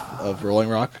 pallets of Rolling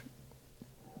Rock,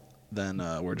 then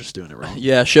we're just doing it wrong.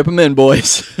 Yeah, ship them in,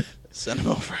 boys. Send him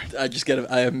over.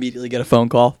 I immediately get a phone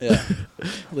call. Yeah.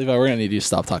 Levi, we're gonna need you to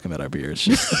stop talking about our beers.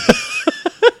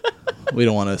 We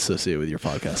don't want to associate with your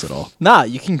podcast at all. Nah,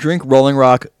 you can drink Rolling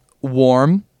Rock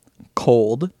warm,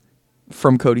 cold,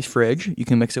 from Cody's fridge. You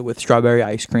can mix it with strawberry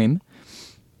ice cream.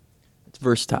 It's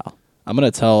versatile. I'm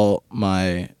gonna tell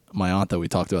my aunt that we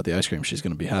talked about the ice cream. She's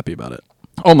gonna be happy about it.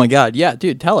 Oh my god, yeah,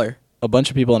 dude, tell her. A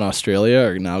bunch of people in Australia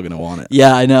are now gonna want it.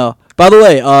 Yeah, I know. By the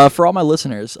way, for all my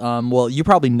listeners, well, you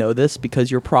probably know this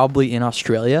because you're probably in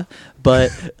Australia,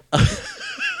 but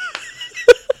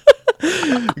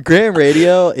Graham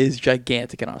Radio is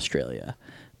gigantic in Australia.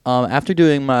 After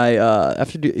doing my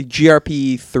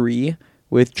GRP 3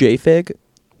 with JFig,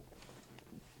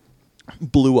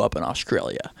 blew up in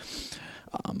Australia.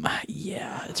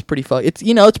 Yeah, it's pretty fun. It's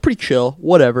it's pretty chill.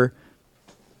 Whatever.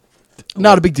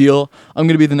 Not a big deal. I'm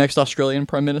gonna be the next Australian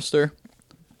Prime Minister.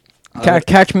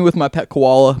 Catch me with my pet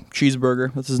koala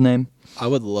cheeseburger. That's his name. I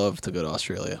would love to go to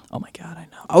Australia. Oh my god, I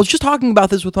know. I was just talking about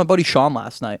this with my buddy Sean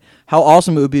last night. How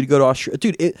awesome it would be to go to Australia,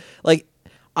 dude.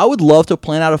 I would love to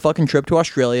plan out a fucking trip to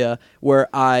Australia where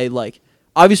I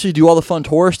obviously do all the fun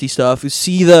touristy stuff,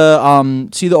 see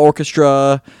the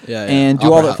orchestra, and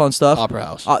do all that fun stuff. Opera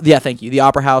House. Yeah, thank you. The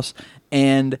Opera House.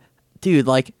 And dude,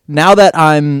 now that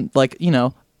I'm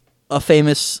a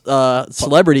famous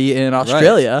celebrity in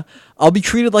Australia, I'll be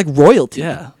treated like royalty.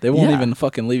 Yeah, they won't even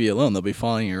fucking leave you alone. They'll be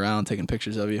following you around, taking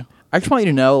pictures of you. I just want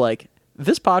you to know,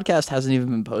 this podcast hasn't even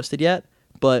been posted yet,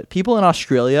 but people in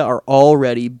Australia are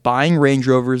already buying Range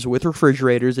Rovers with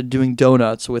refrigerators and doing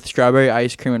donuts with strawberry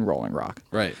ice cream and Rolling Rock.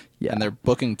 Right. Yeah. And they're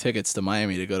booking tickets to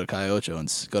Miami to go to Cayocho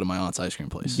and go to my aunt's ice cream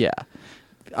place. Yeah.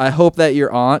 I hope that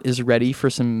your aunt is ready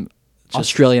for some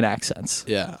Australian accents.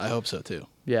 Yeah, I hope so too.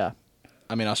 Yeah.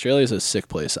 I mean, Australia is a sick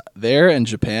place. There and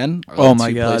Japan are oh my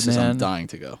two god, places man. I'm dying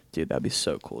to go. Dude, that'd be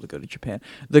so cool to go to Japan.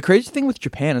 The crazy thing with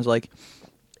Japan is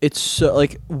it's so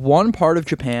one part of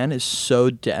Japan is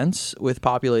so dense with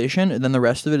population, and then the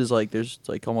rest of it is there's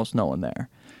almost no one there.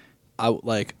 I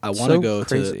want to so go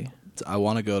crazy. I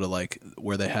want to go to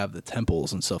where they have the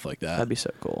temples and stuff like that. That'd be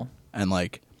so cool. And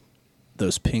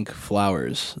those pink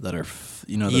flowers that are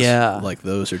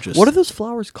those are just. What are those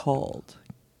flowers called?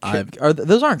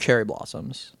 Those aren't cherry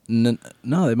blossoms? No,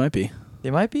 they might be. They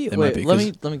might be. They Wait, might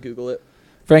be, let me Google it.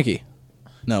 Frankie.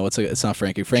 No, it's not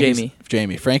Frankie.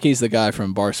 Jamie. Frankie's the guy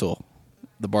from Barstool,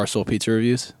 the Barstool Pizza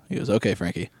reviews. He goes, "Okay,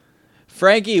 Frankie.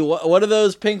 Frankie, what are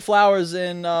those pink flowers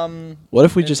in? What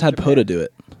if we just had Poda do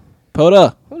it?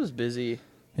 Poda. Poda's busy.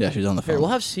 Yeah, she's on the phone. Here, we'll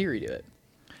have Siri do it.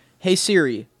 Hey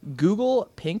Siri, Google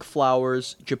pink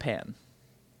flowers Japan.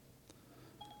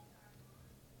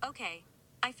 Okay,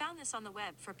 I found this on the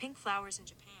web for pink flowers in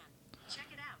Japan. Check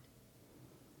it out.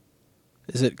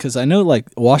 Is it because I know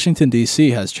Washington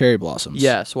D.C. has cherry blossoms?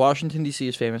 Yes, Washington D.C.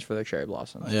 is famous for their cherry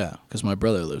blossoms. Yeah, because my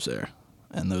brother lives there,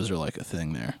 and those are a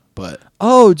thing there. But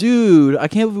oh, dude, I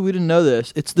can't believe we didn't know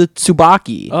this. It's the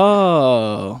Tsubaki.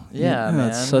 Oh, yeah, man.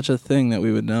 It's such a thing that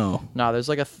we would know. No,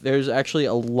 there's actually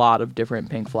a lot of different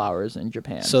pink flowers in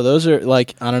Japan. So those are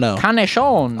I don't know.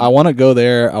 Carnation. I want to go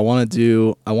there. I want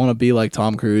to be like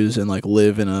Tom Cruise and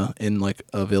live in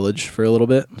a village for a little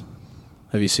bit.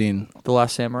 Have you seen The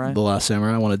Last Samurai? The Last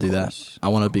Samurai? I want to do that. I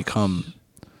want to become.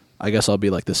 I guess I'll be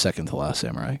the second to last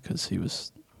samurai because he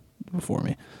was before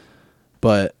me.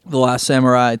 But The Last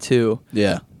Samurai 2.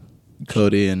 Yeah,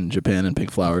 Cody in Japan and pink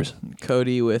flowers.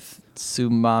 Cody with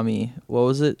Tsumami. What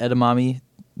was it? Edamame?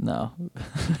 No.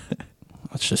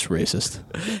 That's just racist.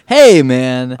 Hey,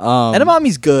 man.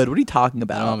 Edamame's good. What are you talking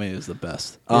about? Edamame is the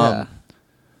best. Yeah.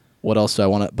 What else do I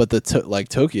want to... But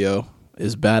Tokyo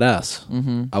is badass.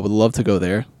 Mm-hmm. I would love to go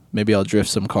there. Maybe I'll drift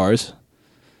some cars.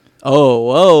 Oh,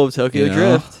 whoa. Tokyo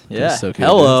Drift. Yeah. Tokyo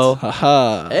Hello. Drift.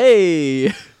 Haha.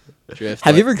 Hey. Drift.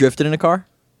 Have you ever drifted in a car?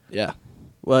 Yeah.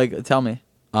 Tell me.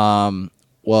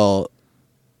 Well,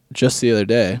 just the other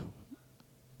day,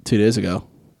 2 days ago,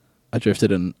 I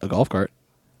drifted in a golf cart.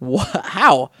 What?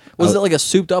 How? Was it a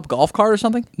souped up golf cart or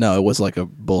something? No, it was a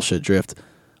bullshit drift.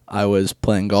 I was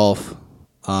playing golf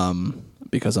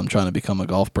because I'm trying to become a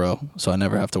golf pro, so I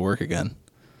never have to work again.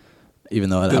 Even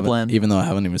though I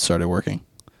haven't even started working.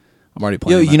 I'm already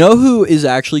playing. Yo, you know who is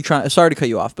actually trying... Sorry to cut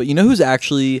you off, but you know who's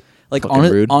actually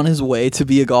on his way to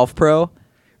be a golf pro?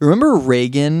 Remember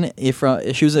Reagan?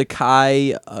 She was a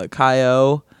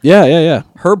Kai-O. Yeah.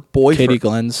 Her boyfriend... Katie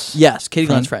Glenn's... Yes, Katie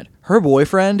Glenn's friend. Her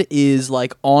boyfriend is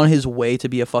on his way to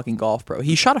be a fucking golf pro.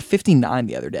 He shot a 59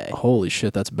 the other day. Holy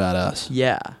shit, that's badass.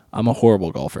 Yeah. I'm a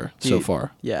horrible golfer so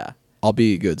far. Yeah. I'll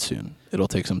be good soon. It'll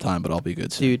take some time, but I'll be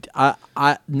good soon. Dude,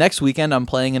 I next weekend I'm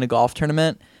playing in a golf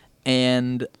tournament,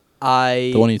 and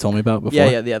The one you told me about before?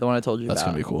 Yeah, the one I told you That's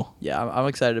about. going to be cool. Yeah, I'm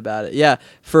excited about it. Yeah,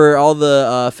 for all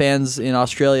the fans in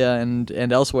Australia and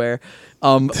elsewhere,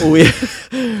 we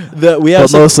we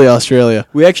have But mostly Australia.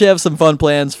 we actually have some fun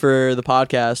plans for the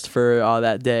podcast for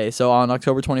that day. So on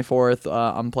October 24th,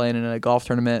 I'm playing in a golf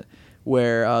tournament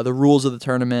where the rules of the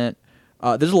tournament,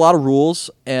 there's a lot of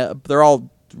rules. They're all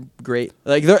great.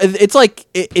 Like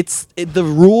the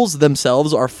rules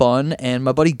themselves are fun, and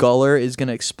my buddy Guller is going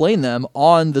to explain them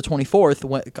on the 24th.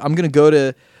 When I'm going to go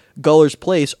to Guller's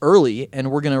place early,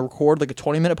 and we're going to record like a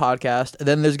 20-minute podcast. And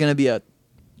then there's going to be a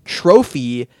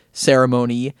trophy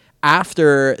ceremony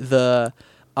after the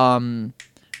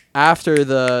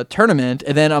tournament,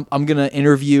 and then I'm gonna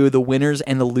interview the winners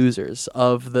and the losers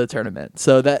of the tournament.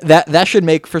 So that should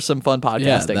make for some fun podcasting.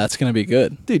 Yeah, that's going to be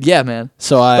good. Dude. Yeah, man.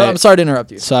 So I'm sorry to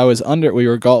interrupt you. So I was we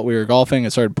were golfing.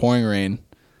 It started pouring rain,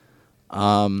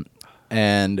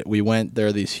 and we went. There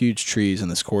are these huge trees in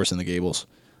this course in the Gables,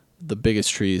 the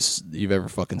biggest trees you've ever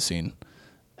fucking seen.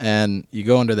 And you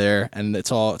go under there, and it's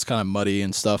kind of muddy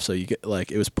and stuff. So you get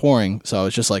it was pouring. So I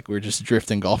was just we were just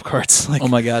drifting golf carts. Oh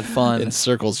my god, fun! In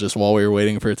circles, just while we were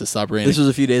waiting for it to stop raining. This was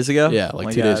a few days ago. Yeah, Oh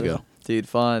my 2 days God. ago. Dude,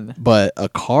 fun. But a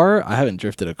car, I haven't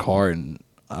drifted a car in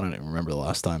I don't even remember the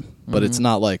last time. But it's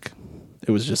not it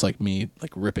was just me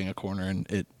ripping a corner and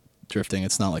it drifting.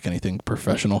 It's not anything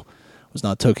professional. It was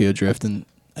not Tokyo drifting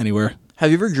anywhere.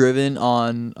 Have you ever driven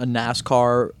on a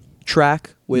NASCAR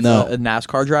track with No. a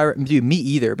NASCAR driver? Dude, me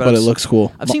either. But it looks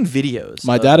cool. I've seen videos.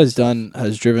 My dad has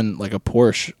driven a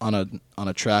Porsche on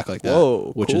a track like that.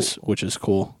 Whoa, which cool. is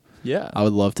cool. Yeah. I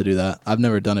would love to do that. I've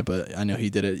never done it, but I know he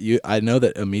did it. I know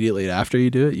that immediately after you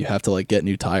do it, you have to get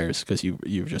new tires because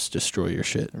you just destroy your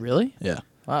shit. Really? Yeah.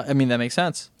 I mean, that makes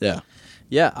sense. Yeah.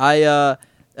 Yeah, I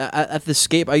at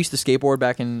the I used to skateboard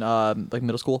back in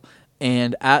middle school,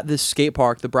 and at this skate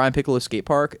park, the Brian Piccolo skate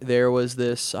park, there was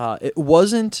this. It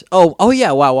wasn't. Oh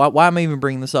yeah. Wow. Why am I even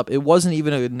bringing this up? It wasn't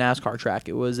even a NASCAR track.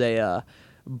 It was a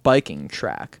biking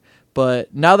track.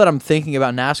 But now that I'm thinking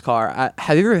about NASCAR,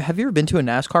 have you ever been to a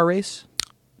NASCAR race?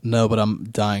 No, but I'm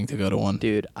dying to go to one.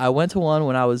 Dude, I went to one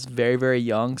when I was very, very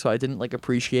young, so I didn't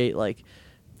appreciate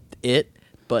it.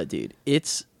 But dude,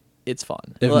 it's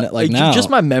fun. Now, just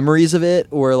my memories of it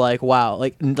were wow.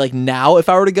 Now, if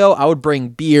I were to go, I would bring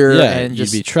beer and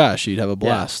just you'd be trash. You'd have a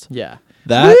blast. Yeah.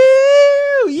 That.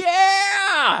 Woo!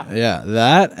 Yeah. Yeah,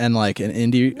 that and an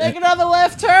Indy. Make another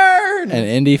left turn. An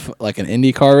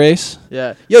Indy car race.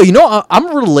 Yeah. Yo,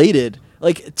 I'm related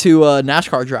to a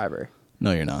NASCAR driver.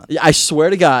 No, you're not. Yeah, I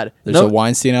swear to God. There's a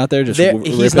Weinstein out there just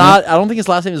he's not. I don't think his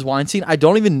last name is Weinstein. I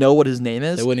don't even know what his name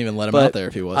is. They wouldn't even let him out there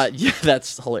if he was. Yeah,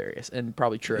 that's hilarious and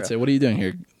probably true. I'd say, what are you doing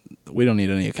here? We don't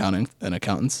need any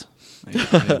accountants,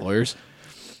 any lawyers.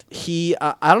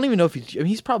 I don't even know if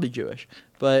he's probably Jewish,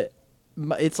 but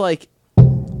it's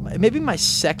maybe my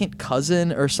second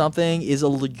cousin or something is a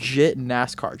legit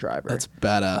NASCAR driver. That's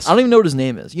badass. I don't even know what his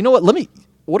name is. You know what? Let me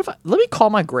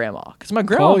call my grandma, because my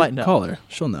grandma might know. Call her.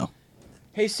 She'll know.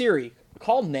 Hey Siri,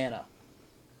 call Nana.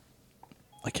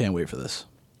 I can't wait for this.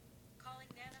 Calling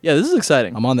Nana. Yeah, this is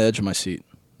exciting. I'm on the edge of my seat.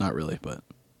 Not really, but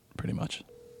pretty much.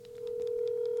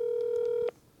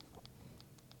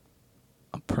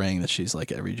 I'm praying that she's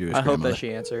like every Jewish I hope grandmother. that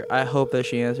she answers. I hope that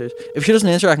she answers. If she doesn't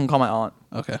answer, I can call my aunt.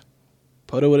 Okay.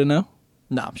 Poto wouldn't know?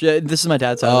 No, this is my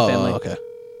dad's side of the family. Okay.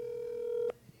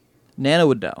 Nana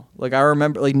would know. I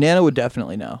remember, Nana would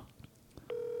definitely know.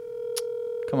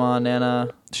 Come on, Nana.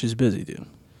 She's busy, dude.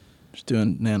 She's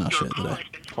doing nano shit today.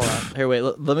 Hold on. Here, wait.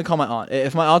 Let me call my aunt.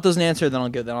 If my aunt doesn't answer, then I'll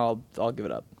give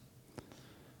it up.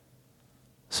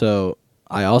 So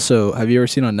I also have you ever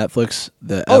seen on Netflix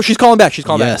the? She's calling back. She's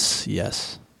calling back.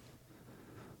 Yes.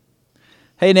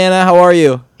 Hey, Nana, how are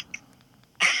you?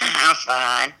 I'm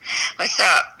fine. What's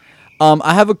up?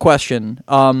 I have a question.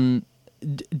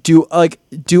 Do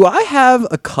I have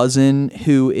a cousin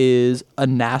who is a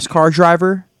NASCAR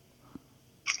driver?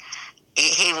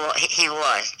 He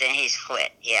was. Then he's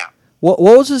quit. Yeah. What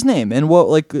was his name? And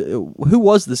who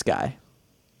was this guy?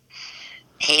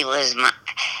 He was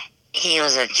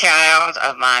a child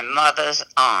of my mother's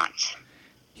aunt.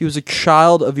 He was a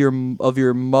child of your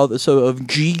mother, so of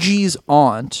Gigi's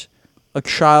aunt, a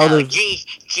child of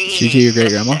Gigi, your great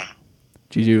grandma.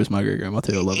 Gigi was my great grandma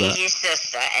too. I love that. Gigi's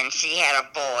sister, and she had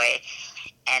a boy,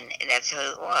 and that's who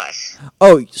it was.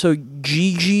 Oh, so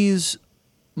Gigi's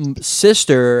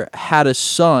sister had a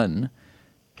son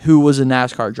who was a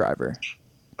NASCAR driver.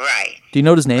 Right. Do you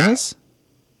know what his name is?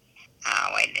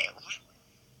 Wait a minute.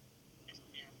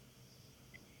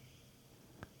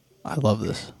 I love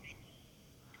this.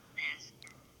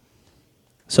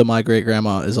 So my great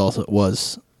grandma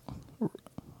was,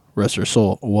 rest her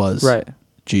soul, was Right.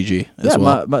 Gigi as Yeah,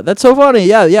 well. that's so funny.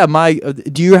 Yeah.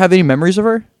 Do you have any memories of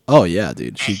her? Oh yeah,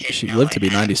 dude. She lived to be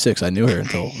 96. I knew her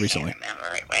until recently.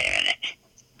 Remember it. Wait a minute.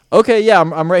 Okay, yeah,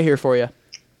 I'm right here for you.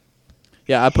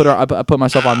 Yeah, I put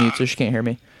myself on mute so she can't hear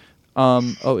me.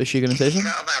 Oh, is she gonna say something?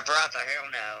 No, my brother,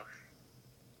 he'll know.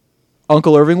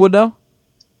 Uncle Irving would know.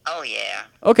 Oh, yeah.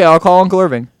 Okay, I'll call Uncle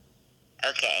Irving.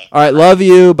 Okay. All right, love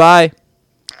you. Bye.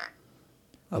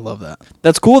 I love that.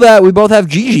 That's cool that we both have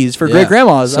Gigi's for Yeah, great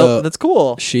grandmas. so- That's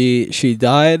cool. She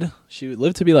died. She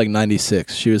lived to be like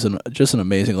 96. She was just an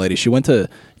amazing lady. She went to.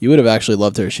 You would have actually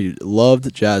loved her. She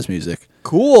loved jazz music.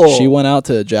 Cool. She went out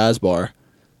to a jazz bar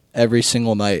every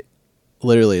single night,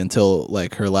 literally until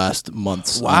like her last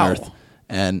months Wow. on Earth.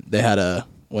 And they had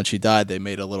when she died, they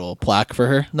made a little plaque for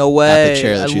her. No way. At the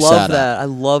chair that I she love sat that. at. I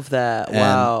love that. And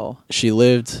Wow. She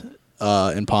lived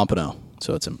in Pompano,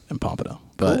 so it's in Pompano.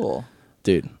 But Cool.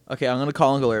 dude, Okay, I'm gonna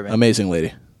call Uncle Irving. amazing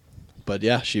lady. But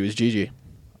yeah, she was Gigi.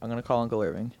 I'm gonna call Uncle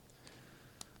Irving.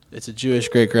 It's a Jewish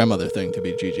great grandmother thing to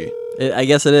be Gigi. I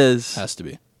guess it is. Has to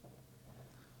be.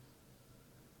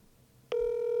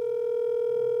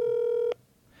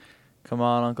 Come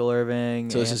on, Uncle Irving.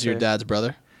 So this is your answer. dad's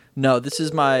brother? No, this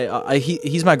is my.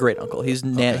 He's my great uncle. He's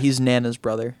Okay. he's Nana's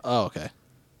brother. Oh, okay.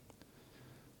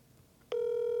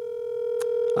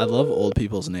 I love old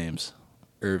people's names.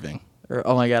 Irving.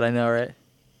 Oh my god, I know, right?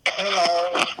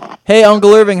 Hello. Hey,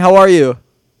 Uncle Irving, how are you?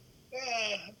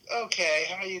 Okay,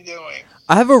 how you doing?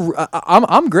 I have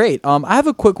I'm great. I have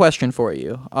a quick question for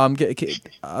you.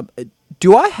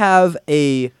 Do I have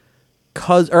a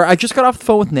cousin? Or I just got off the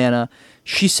phone with Nana.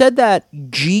 She said that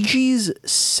Gigi's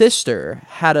sister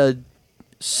had a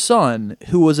son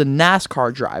who was a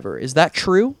NASCAR driver. Is that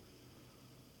true?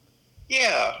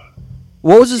 Yeah,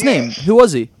 What was his name? Yes. Who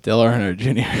was he? Dale Earnhardt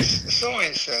Jr.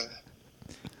 Sorensen.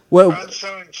 Wait, Ron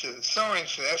Sorensen.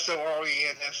 Sorensen.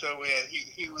 S-O-R-E-N-S-O-N.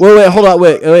 He was wait, hold on,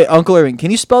 wait, Uncle Irving, can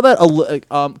you spell that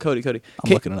Cody?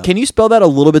 looking it up. Can you spell that a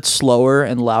little bit slower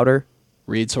and louder?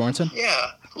 Reed Sorensen?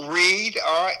 Yeah. Reed,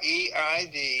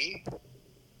 R-E-I-D.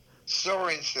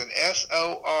 Sorensen.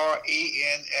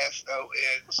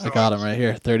 S-O-R-E-N-S-O-N. I got him right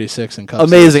here. 36 in cups.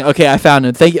 Amazing. Okay, I found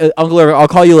him. Thank you, Uncle Irving. I'll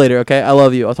call you later. Okay, I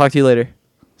love you. I'll talk to you later.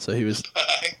 So he was.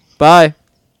 Bye.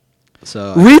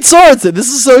 So Reed Sorensen. This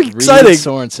is so Reed exciting.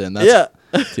 Sorensen. That's, Yeah.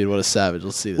 Dude, what a savage.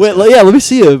 Let's see this. Wait, guy. yeah. Let me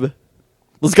see him.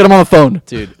 Let's get him on the phone.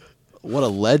 Dude, what a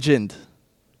legend.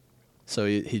 So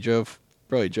he drove.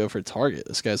 Bro, he drove for Target.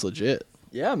 This guy's legit.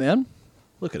 Yeah, man.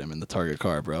 Look at him in the Target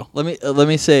car, bro. Let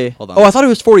me see. Hold on. Oh, I thought he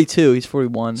was 42. He's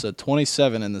 41. So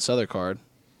 27 in this other card.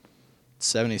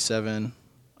 77.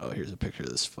 Oh, here's a picture of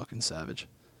this fucking savage.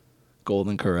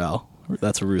 Golden Corral.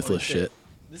 That's ruthless shit.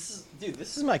 This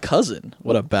is my cousin.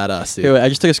 What a badass dude. Here, wait, I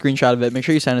just took a screenshot of it. Make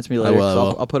sure you send it to me later. will, I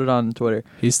 'cause will. I'll put it on Twitter.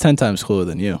 He's 10 times cooler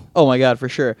than you. Oh my god, for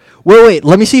sure. Wait.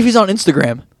 Let me see if he's on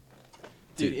Instagram.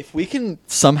 Dude, if we can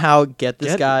somehow get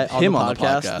this Get guy him on the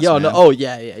podcast. podcast, Yo, man. no. Oh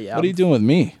yeah. What are you doing with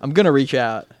me? I'm gonna reach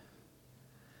out.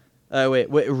 Wait.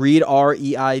 Reed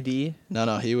R-E-I-D.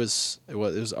 No, it was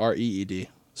R-E-E-D.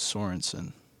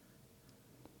 Sorensen.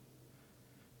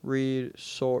 Reed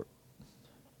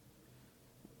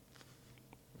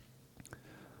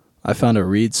I found a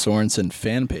Reed Sorensen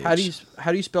fan page. How do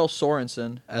you spell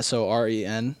Sorensen?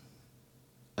 S-O-R-E-N-S-O-N.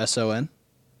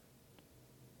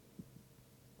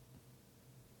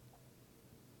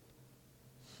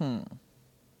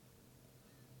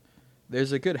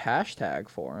 There's a good hashtag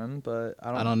for him, but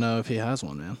I don't know if he has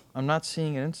one, man. I'm not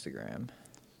seeing an Instagram.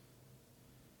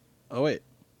 Oh wait,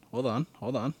 hold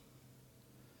on.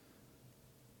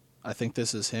 I think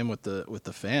this is him with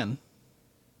the fan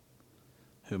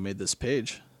who made this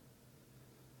page.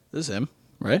 This is him,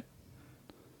 right?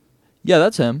 Yeah,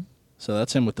 that's him. So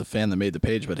that's him with the fan that made the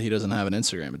page, but he doesn't have an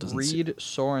Instagram. It doesn't. Reed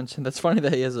Sorensen. That's funny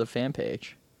that he has a fan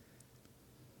page.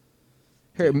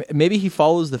 Here, maybe he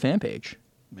follows the fan page.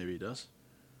 Maybe he does.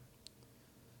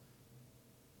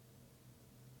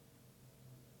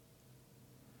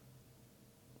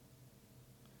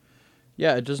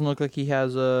 Yeah, it doesn't look like he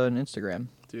has an Instagram.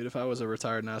 Dude, if I was a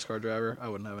retired NASCAR driver, I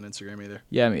wouldn't have an Instagram either.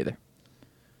 Yeah, me either.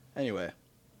 Anyway,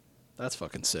 that's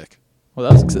fucking sick.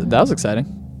 Well, that was exciting.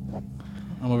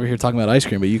 I'm over here talking about ice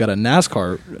cream, but you got a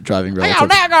NASCAR driving relative.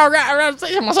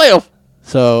 myself.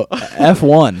 So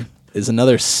F1 is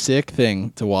another sick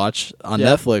thing to watch on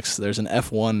Yeah. Netflix. There's an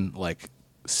F1 like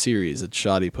series that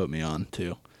Shoddy put me on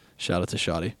too. Shout out to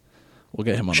Shoddy. We'll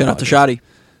get him on. Shout the out to podcast. Shoddy.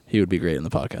 He would be great in the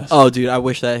podcast. Oh, dude, I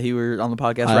wish that he were on the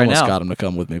podcast I right almost now. got him to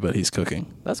come with me, but he's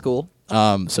cooking. That's cool.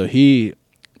 So he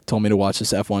told me to watch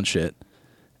this F1 shit,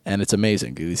 and it's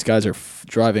amazing, dude. These guys are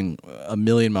driving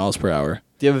 1,000,000 miles per hour.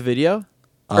 Do you have a video?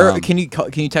 Or Um, can you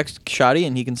text Shoddy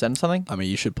and he can send something? I mean,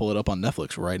 you should pull it up on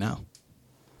Netflix right now.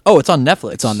 Oh, it's on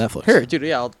Netflix. It's on Netflix. Here, dude.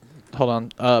 Yeah,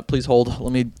 hold on. Please hold.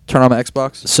 Let me turn on my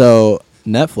Xbox. So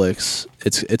Netflix,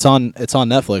 it's on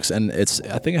Netflix, and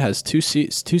I think it has two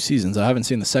seasons. I haven't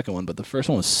seen the second one, but the first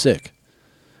one was sick.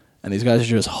 And these guys are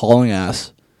just hauling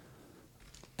ass,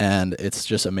 and it's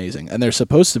just amazing. And there's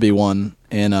supposed to be one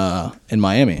in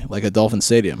Miami, like at Dolphin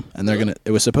Stadium, and it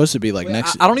was supposed to be like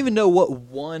next. I don't even know what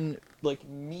one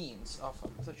means. Oh, fuck,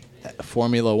 that's what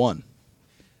Formula One.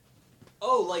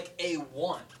 Oh, like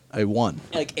A1. A1.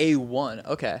 Like A1.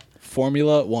 Okay.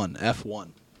 Formula One. F1.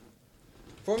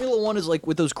 Formula One is like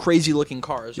with those crazy looking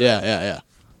cars. Right? Yeah.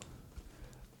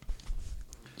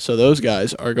 So those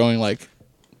guys are going like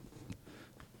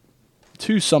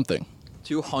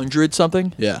 200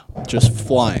 something. Yeah, just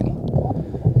flying.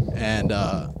 And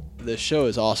this show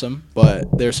is awesome,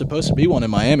 but there's supposed to be one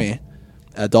in Miami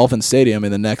at Dolphin Stadium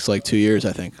in the next 2 years,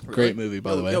 I think. Great movie,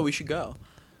 by the way. Yo, we should go.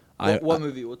 What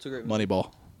movie? What's a great movie?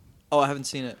 Moneyball. Oh, I haven't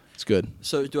seen it. It's good.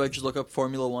 So do I just look up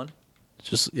Formula One?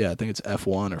 I think it's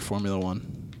F1 or Formula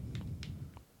One.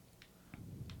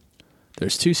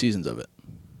 There's 2 seasons of it.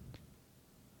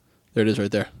 There it is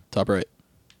right there. Top right.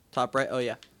 Top right? Oh,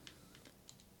 yeah.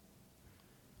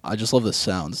 I just love the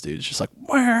sounds, dude. It's just like,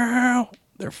 wow.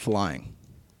 They're flying.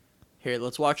 Here,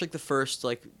 let's watch the first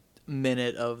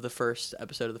minute of the first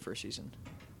episode of the first season.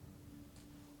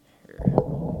 Here.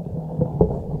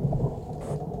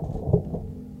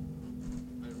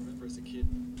 I remember as a kid.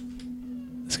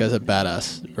 This guy's a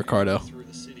badass, Ricardo. Through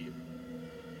the city.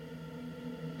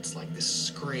 It's like this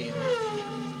scream.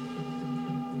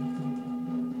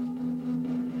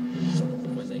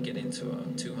 When they get into a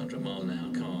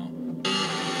 200-mile-an-hour car,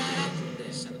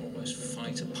 there's an almost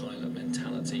fighter pilot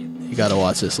mentality. You gotta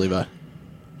watch this, Levi.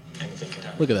 Anything could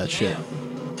happen. Look at that shit. I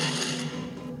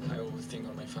overthink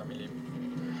on my family.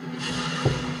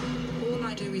 All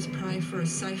I do is pray for a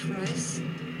safe race.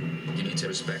 You need to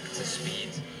respect the speed,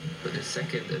 but the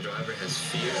second the driver has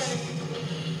fear,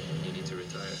 you need to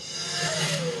retire.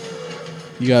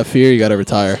 You got fear, you gotta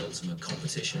retire. Ultimate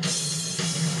competition.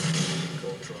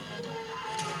 Goal drama.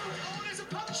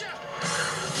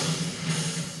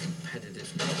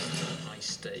 Competitiveness, high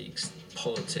stakes,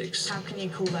 politics. How can you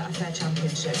call that a fair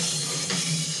championship?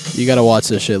 You gotta watch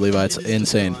this shit, Levi. It's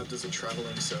insane. As a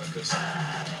traveling circus.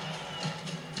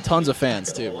 Tons of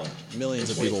fans, too, bro. Millions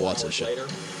of people watch this shit. Later,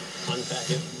 unpack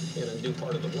it in a new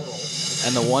part of the world.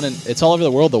 And it's all over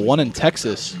the world. The one in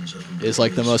Texas is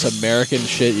like the most American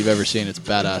shit you've ever seen. It's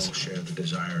badass. Share the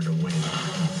desire to win.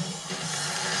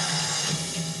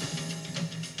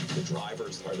 The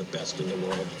drivers are the best in the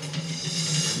world.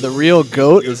 The real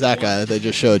GOAT is that guy that they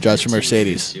just showed. Drives for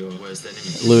Mercedes.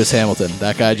 Lewis Hamilton.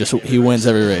 That guy he wins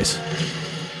every race.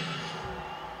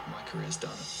 My career's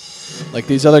done. Like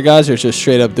these other guys are just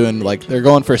straight up doing they're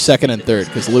going for second and third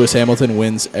because Lewis Hamilton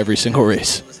wins every single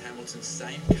race. Was Hamilton's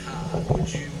same car?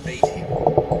 Would you beat him?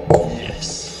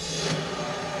 Yes.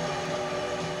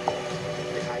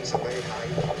 The highs are very high.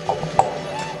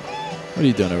 What are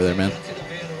you doing over there, man?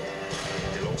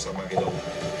 It looks like Magidon.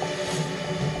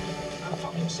 I'm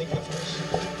fucking sick of this.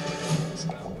 It's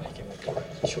about making the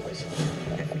correct choice.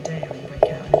 Every day I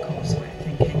wake out in a cold sweat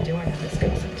thinking, do I have the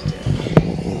skill set to do it?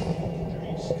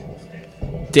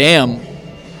 Damn.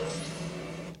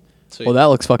 So Well, that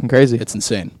looks fucking crazy. it's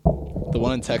insane. The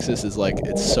one in Texas is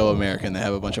it's so American. They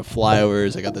have a bunch of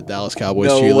flyovers. They got the Dallas Cowboys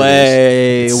No cheerleaders.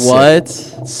 way. It's What?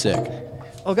 sick. It's sick.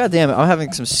 Oh, god damn it. I'm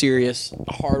having some serious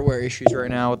hardware issues right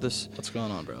now with this. What's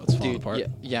going on, bro? It's falling Dude, apart.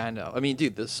 yeah, I know. I mean,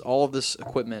 dude, all of this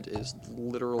equipment is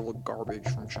literal garbage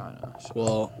from China. So.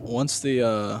 Well, once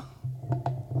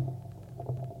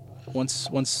Once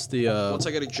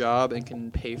I get a job and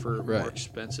can pay for Right. more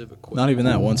expensive equipment. not even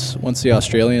that. Once the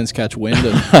Australians catch wind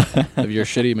of, of your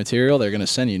shitty material, they're gonna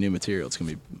send you new material. It's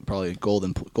gonna be probably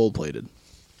gold plated.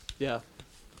 Yeah.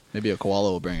 Maybe a koala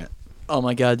will bring it. Oh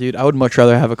my god, dude. I would much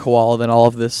rather have a koala than all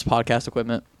of this podcast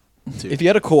equipment. Dude. If you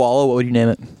had a koala, what would you name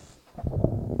it?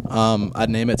 I'd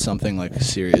name it something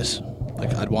serious.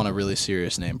 I'd want a really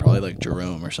serious name, probably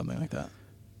Jerome or something like that.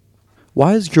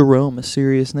 Why is Jerome a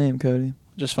serious name, Cody?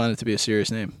 Just find it to be a serious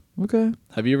name. Okay.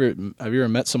 Have you ever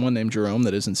met someone named Jerome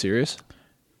that isn't serious?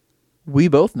 We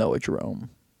both know a Jerome.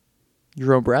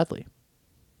 Jerome Bradley.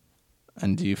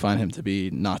 And do you find him to be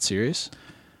not serious?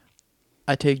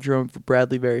 I take Jerome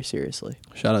Bradley very seriously.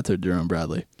 Shout out to Jerome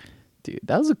Bradley. Dude,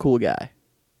 that was a cool guy.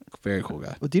 Very cool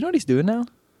guy. Well, do you know what he's doing now?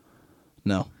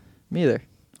 No, Me either.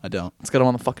 I don't. Let's get him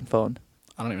on the fucking phone.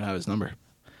 I don't even have his number.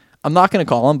 I'm not going to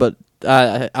call him, but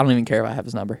I don't even care if I have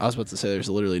his number. I was about to say there's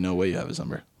literally no way you have his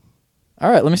number. All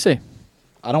right, let me see.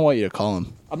 I don't want you to call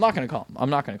him. I'm not going to call him. I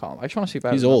just want to see if I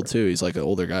have He's his old number. too. He's an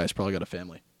older guy. He's probably got a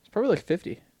family. He's probably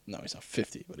 50. No, he's not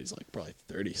 50, but he's like probably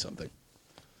 30 something.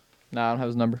 Nah, I don't have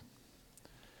his number.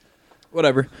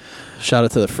 Whatever. Shout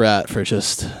out to the frat for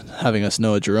just having us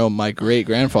know Jerome. My great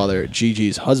grandfather,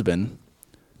 Gigi's husband,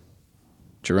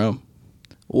 Jerome.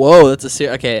 Whoa, that's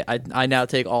okay. I now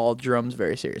take all drums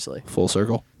very seriously. Full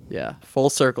circle. Yeah, full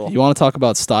circle. You want to talk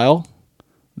about style?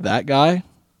 That guy,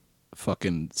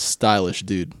 fucking stylish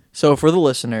dude. So for the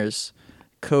listeners,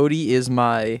 Cody is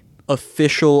my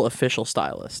official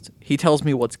stylist. He tells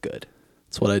me what's good.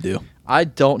 That's what I do. I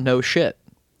don't know shit.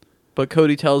 But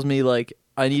Cody tells me, like,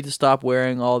 I need to stop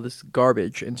wearing all this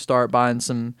garbage and start buying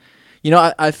some...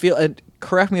 I feel... And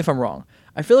correct me if I'm wrong.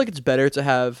 I feel like it's better to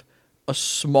have a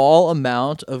small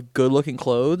amount of good-looking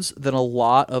clothes than a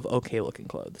lot of okay-looking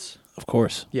clothes. Of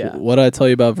course. Yeah. What did I tell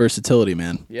you about versatility,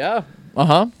 man? Yeah.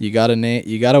 Uh-huh. You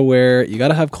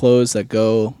gotta have clothes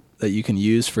that you can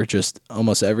use for just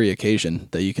almost every occasion,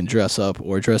 that you can dress up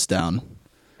or dress down.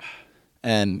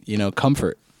 And,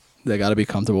 comfort. They gotta be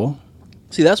comfortable.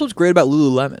 See, that's what's great about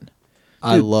Lululemon.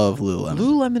 I love Lululemon.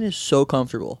 Lululemon is so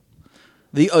comfortable.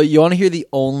 You want to hear the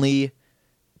only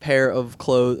pair of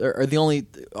clothes, or the only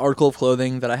article of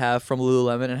clothing that I have from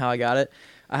Lululemon and how I got it?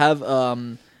 I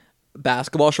have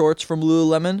basketball shorts from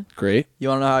Lululemon. Great. You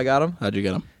want to know how I got them? How'd you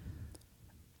get them?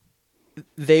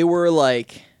 They were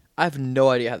like, I have no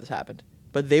idea how this happened,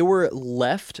 but they were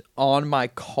left on my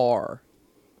car.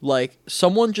 Like,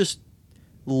 someone just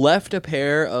left a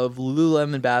pair of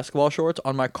Lululemon basketball shorts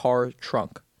on my car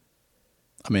trunk.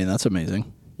 I mean, that's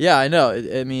amazing. Yeah, I know.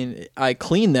 I mean, I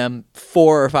cleaned them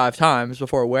 4 or 5 times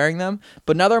before wearing them,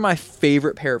 but now they're my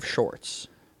favorite pair of shorts.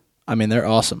 I mean, they're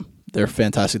awesome. They're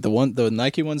fantastic. The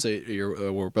Nike ones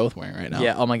that we're both wearing right now.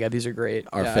 Yeah. Oh my God, these are great.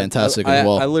 Are fantastic as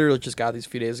well. I literally just got these a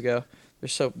few days ago. They're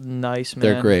so nice, man.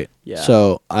 They're great. Yeah.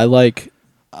 So I love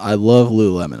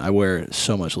Lululemon. I wear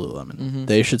so much Lululemon. Mm-hmm.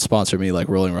 They should sponsor me like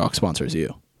Rolling Rock sponsors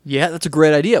you. Yeah, that's a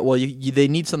great idea. Well, they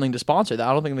need something to sponsor that.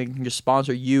 I don't think they can just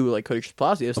sponsor you like Cody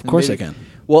Palacios. Of course they can.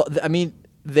 Well, I mean,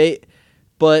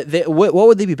 what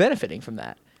would they be benefiting from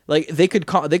that? Like they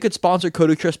could sponsor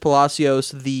Cody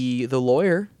Palacios, the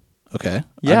lawyer. Okay.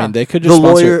 Yeah. I mean, they could just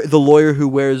sponsor the lawyer who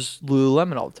wears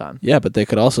Lululemon all the time. Yeah, but they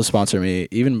could also sponsor me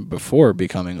even before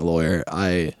becoming a lawyer.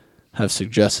 I have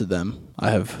suggested them.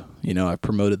 I've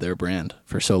promoted their brand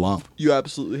for so long. You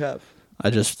absolutely have. I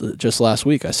just last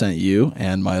week I sent you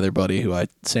and my other buddy who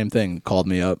same thing called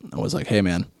me up and was like, "Hey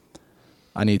man,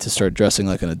 I need to start dressing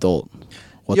like an adult."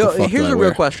 What the fuck here's do I a wear?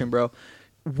 real question, bro.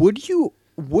 Would you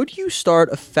start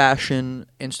a fashion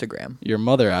Instagram? Your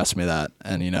mother asked me that,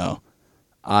 and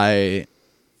I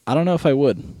don't know if I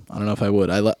would.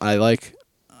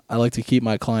 I like to keep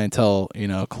my clientele,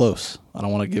 close. I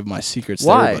don't want to give my secrets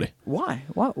to everybody. Why?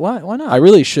 Why not? I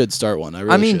really should start one.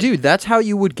 I mean, dude, that's how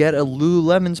you would get a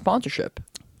Lululemon sponsorship.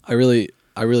 I really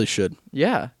should.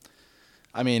 Yeah.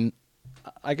 I mean,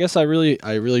 I guess I really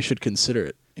should consider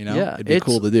it. Yeah, it'd be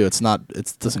cool to do. It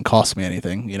doesn't cost me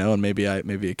anything, and maybe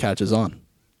it catches on.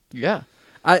 Yeah.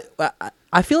 I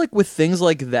feel like with things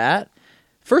like that,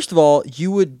 first of all,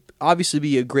 you would obviously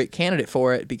be a great candidate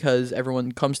for it because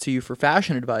everyone comes to you for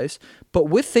fashion advice. But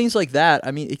with things like that,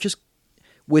 I mean, it just,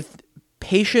 with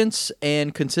patience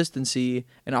and consistency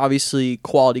and obviously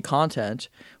quality content,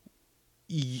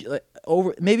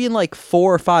 maybe in like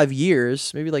 4 or 5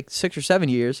 years, maybe like 6 or 7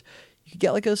 years, you could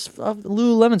get like a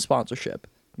Lululemon sponsorship,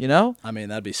 I mean,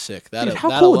 that'd be sick. Dude,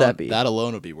 how cool would that be? That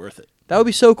alone would be worth it. That would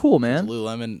be so cool, man. A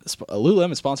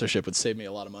Lululemon sponsorship would save me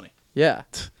a lot of money. Yeah.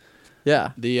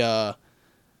 Yeah.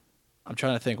 I'm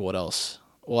trying to think what else.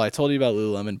 Well, I told you about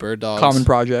Lululemon, Bird Dogs. Common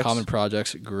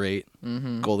Projects, great.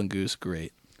 Mm-hmm. Golden Goose,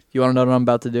 great. You want to know what I'm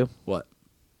about to do? What?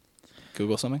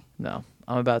 Google something? No.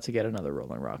 I'm about to get another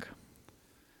Rolling Rock.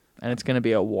 And it's going to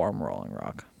be a warm Rolling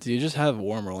Rock. Do you just have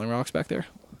warm Rolling Rocks back there?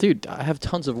 Dude, I have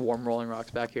tons of warm Rolling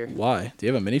Rocks back here. Why? Do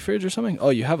you have a mini fridge or something? Oh,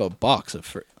 you have a box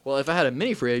of Well, if I had a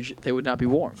mini fridge, they would not be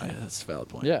warm. That's a valid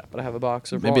point. Yeah, but I have a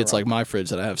box of Maybe it's like my fridge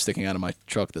that I have sticking out of my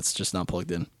truck that's just not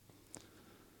plugged in.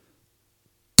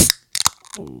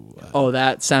 Ooh,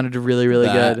 that sounded really, really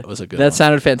good. That was a good That one.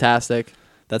 sounded fantastic.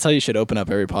 That's how you should open up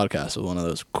every podcast, with one of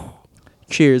those.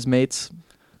 Cheers, mates.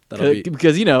 That'll be,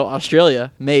 Because,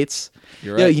 Australia, mates.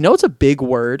 You're right. What's a big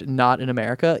word not in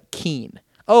America? Keen.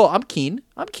 Oh, I'm keen.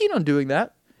 I'm keen on doing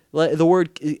that. Like the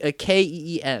word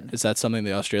Keen. Is that something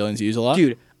the Australians use a lot?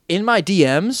 Dude, in my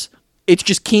DMs, it's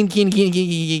just keen.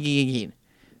 It's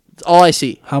all I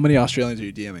see. How many Australians are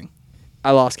you DMing?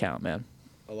 I lost count, man.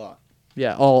 A lot.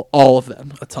 Yeah, all of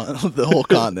them. A ton of the whole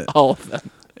continent. All of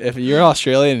them. If you're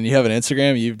Australian and you have an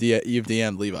Instagram, you've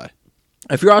DM'd Levi.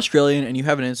 If you're Australian and you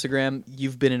have an Instagram,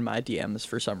 you've been in my DMs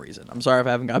for some reason. I'm sorry if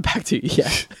I haven't got back to you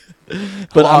yet.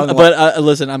 But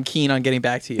listen, I'm keen on getting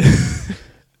back to you.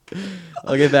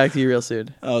 I'll get back to you real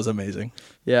soon. That was amazing.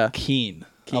 Yeah. Keen.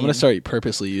 I'm going to start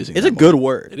purposely using it. It's a good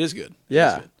word. It is good. Yeah.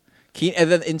 It is good. Keen, and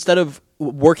then instead of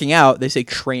working out, they say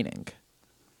training.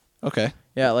 Okay.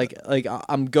 Yeah, like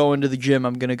I'm going to the gym,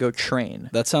 I'm going to go train.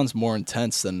 That sounds more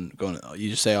intense than going. You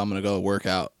just say, I'm going to go work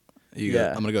out. I'm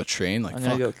going to go train. Like, I'm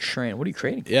going to go train. What are you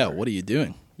training for? Yeah, what are you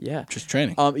doing? Yeah. Just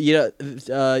training.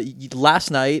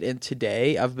 Last night and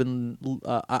today, I'm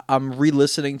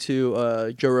re-listening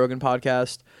to Joe Rogan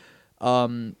podcast.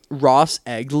 Ross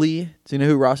Egley. Do you know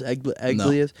who Ross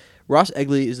Egley is? Ross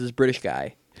Egley is this British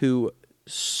guy who,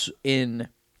 in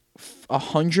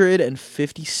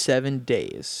 157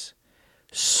 days,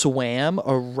 swam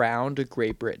around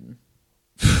Great Britain.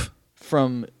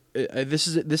 From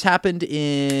this happened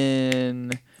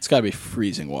in. It's got to be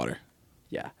freezing water.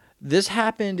 Yeah, this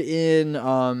happened in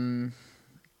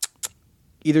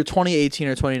either 2018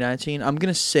 or 2019. I'm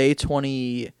gonna say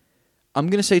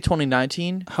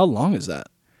 2019. How long is that?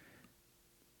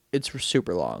 It's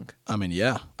super long. I mean,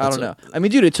 yeah. I don't know. I mean,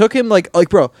 dude, it took him like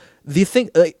bro, the thing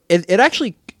it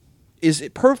actually is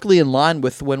perfectly in line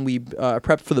with when we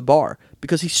prepped for the bar,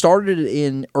 because he started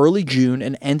in early June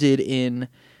and ended in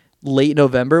late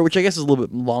November, which I guess is a little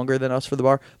bit longer than us for the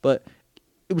bar, but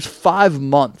it was 5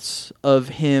 months of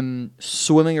him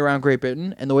swimming around Great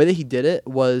Britain, and the way that he did it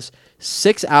was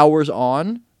 6 hours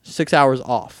on, 6 hours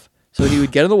off. So he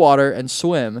would get in the water and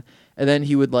swim, and then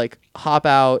he would like hop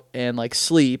out and like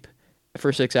sleep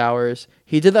for 6 hours.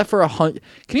 He did that for 100.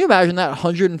 Can you imagine that?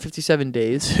 157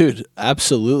 days, dude.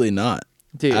 Absolutely not.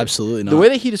 Dude, absolutely not. The way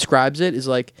that he describes it is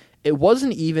like it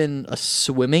wasn't even a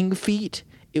swimming feat.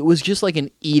 It was just like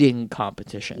an eating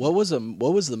competition. What was the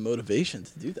motivation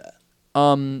to do that?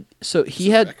 So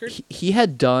he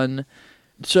had done.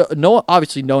 So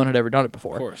obviously no one had ever done it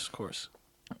before. Of course.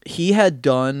 He had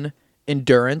done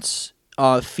endurance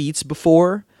feats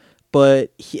before,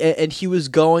 but he was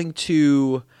going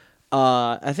to.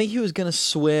 I think he was gonna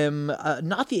swim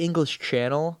not the English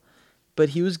Channel, but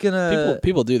he was gonna.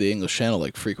 People do the English Channel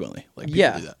like frequently. Like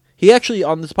people do that. He actually,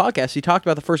 on this podcast, he talked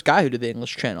about the first guy who did the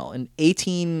English Channel in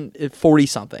 1840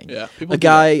 something. Yeah, a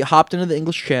guy hopped into the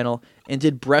English Channel and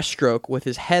did breaststroke with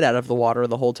his head out of the water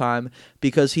the whole time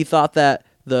because he thought that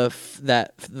the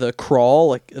crawl,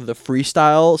 like the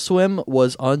freestyle swim,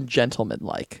 was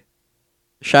ungentlemanlike.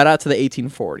 Shout out to the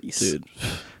 1840s, dude.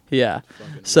 Yeah,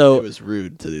 so it was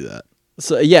rude to do that.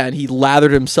 So yeah, and he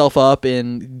lathered himself up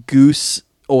in goose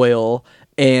oil.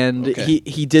 And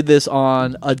he did this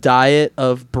on a diet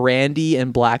of brandy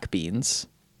and black beans.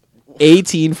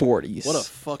 1840s. What a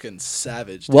fucking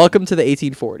savage. Dude. Welcome to the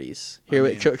 1840s. Here,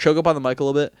 wait, choke up on the mic a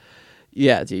little bit.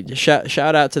 Yeah, dude.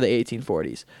 Shout out to the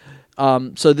 1840s.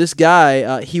 So this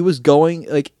guy, he was going,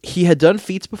 like, he had done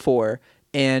feats before,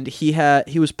 and he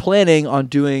was planning on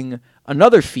doing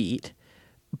another feat,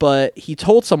 but he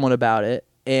told someone about it,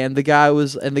 and the guy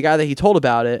that he told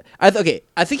about it, I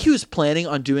think he was planning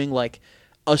on doing like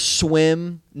a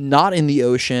swim not in the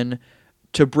ocean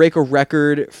to break a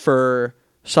record for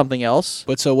something else.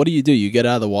 But so what do? You get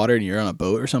out of the water and you're on a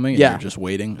boat or something, and you're just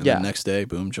waiting, and the next day,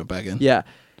 boom, jump back in. Yeah.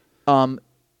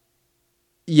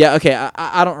 Yeah, okay,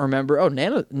 I don't remember. Oh,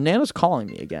 Nana's calling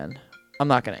me again. I'm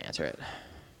not going to answer it.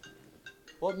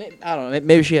 Well, I don't know.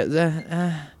 Maybe she has...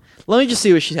 let me just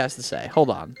see what she has to say. Hold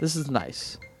on. This is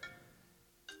nice.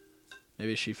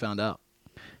 Maybe she found out.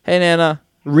 Hey, Nana.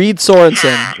 Reed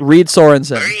Sorensen. Reed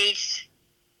Sorensen. Reed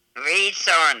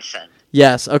Sorensen.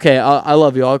 Yes. Okay. I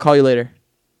love you. I'll call you later.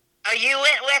 Oh, you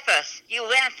went with us. You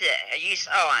went there. You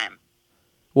saw him.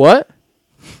 What?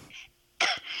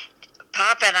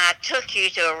 Papa and I took you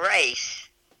to a race.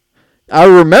 I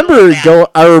remember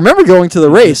going to the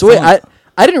race. Wait, I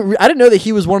didn't know that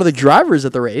he was one of the drivers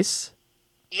at the race.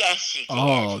 Yes, you did.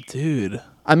 Oh, dude.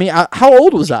 I mean, how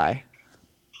old was I?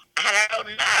 I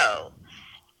don't know.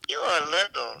 You were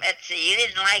little. Let's see. You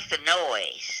didn't like the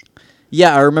noise.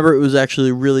 Yeah, I remember it was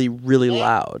actually really, really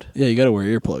loud. Yeah, you gotta wear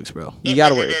earplugs, bro. You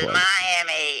gotta wear earplugs.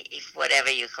 Miami,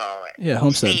 whatever you call it. Yeah,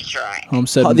 Homestead. Speed track.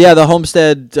 Homestead. Yeah, the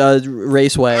Homestead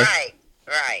Raceway. Right.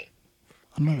 I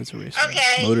don't know if it's a raceway.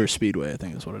 Okay. Motor Speedway, I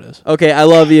think is what it is. Okay, I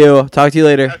love you. Talk to you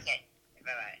later. Okay.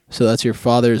 Bye-bye. So that's your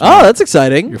father's Oh, mom. that's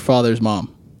exciting. Your father's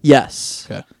mom. Yes.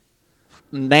 Okay.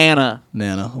 Nana.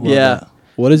 Love Yeah. that.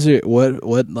 What is your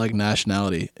what like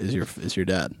nationality is your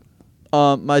dad?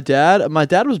 My dad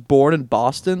was born in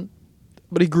Boston,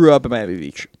 but he grew up in Miami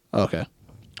Beach. Okay.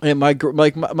 And my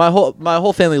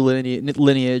whole family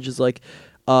lineage is like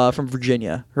from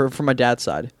Virginia, or from my dad's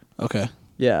side. Okay.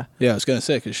 Yeah. Yeah, I was gonna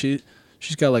say because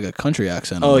She's got like a country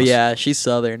accent. Oh almost. yeah, she's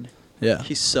Southern. Yeah.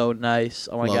 She's so nice.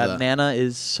 Oh my Love god, that. Nana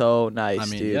is so nice, I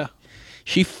mean, dude. yeah.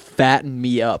 She fattened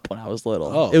me up when I was little.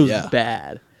 Oh, it was yeah.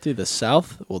 bad. Dude, the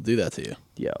South will do that to you.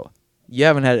 Yo, you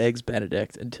haven't had eggs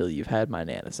Benedict until you've had my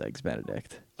Nana's eggs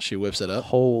Benedict. She whips it up.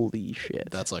 Holy shit.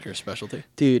 That's like her specialty.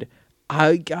 Dude,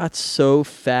 I got so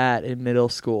fat in middle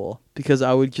school because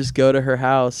I would just go to her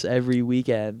house every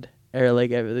weekend, or like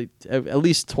at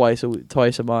least twice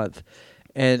a month,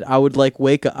 and I would like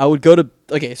wake up. I would go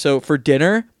to so for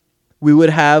dinner, we would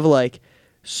have like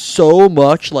so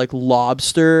much like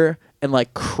lobster and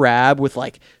like crab with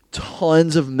like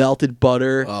tons of melted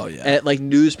butter. Oh, yeah. And like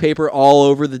newspaper all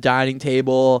over the dining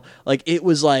table. Like it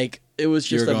was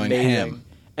just You're going amazing. ham.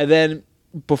 And then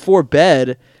before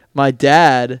bed, my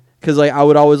dad, because like I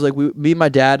would always like me and my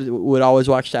dad would always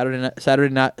watch Saturday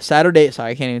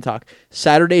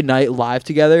Night Live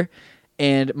together,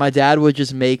 and my dad would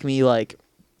just make me like,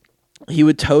 he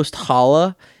would toast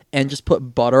challah and just put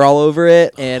butter all over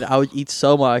it, and I would eat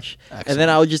so much, and then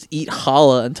I would just eat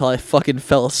challah until I fucking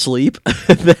fell asleep,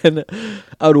 and then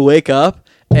I would wake up,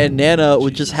 and Nana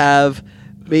would just have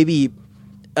maybe.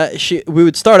 We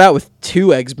would start out with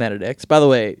 2 eggs Benedicts. By the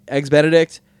way, eggs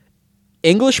Benedict,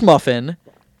 English muffin,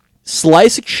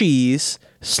 slice of cheese,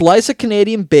 slice of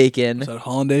Canadian bacon. Is that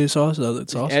hollandaise sauce? Is that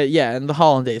sauce? Yeah, and the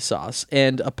hollandaise sauce,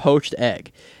 and a poached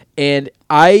egg. And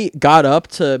I got up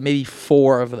to maybe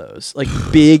 4 of those, like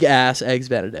big ass eggs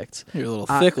Benedicts. You're a little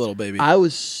thick little baby. I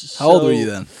was. How old were you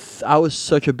then? I was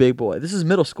such a big boy. This is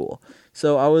middle school,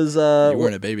 so I was. You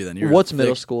weren't a baby then. You were what's thick.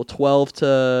 middle school? 12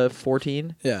 to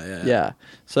 14. Yeah. Yeah.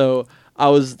 So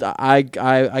I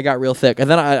got real thick, and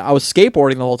then I was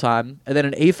skateboarding the whole time, and then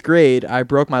in 8th grade I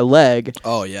broke my leg.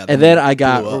 Oh yeah. And then you I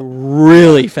got blew up.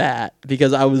 really fat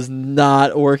because I was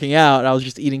not working out, and I was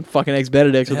just eating fucking eggs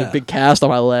Benedicts with a Yeah. big cast on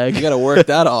my leg. You gotta work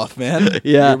that off, man.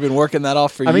 Yeah. You've been working that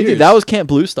off for years. I mean, dude, that was Camp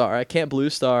Blue Star. At Camp Blue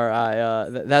Star,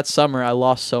 that summer I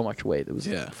lost so much weight. It was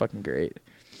fucking great.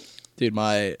 Dude,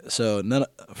 first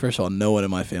of all, no one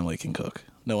in my family can cook.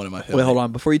 No one in my family. Wait, hold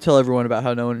on. Before you tell everyone about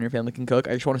how no one in your family can cook,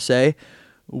 I just want to say,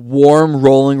 warm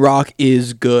Rolling Rock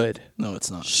is good. No, it's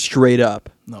not. Straight up.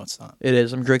 No, it's not. It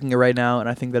is. I'm drinking it right now, and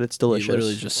I think that it's delicious. You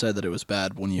literally just said that it was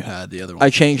bad when you had the other one. I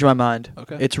changed my mind.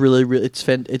 Okay. It's really, it's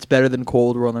better than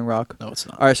cold Rolling Rock. No, it's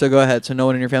not. All right, so go ahead. So no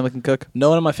one in your family can cook? No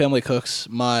one in my family cooks.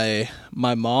 My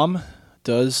mom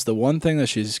does the one thing that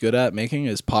she's good at making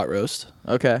is pot roast,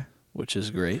 Okay. which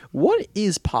is great. What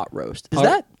is pot roast? Is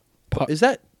Pot-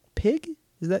 that pig?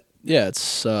 Is that Yeah,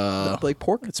 it's like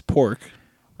pork? it's pork.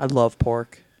 I love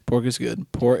pork. Pork is good.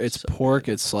 It's pork.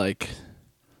 It's like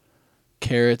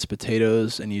carrots,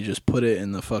 potatoes, and you just put it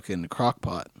in the fucking crock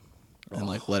pot and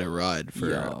like let it ride for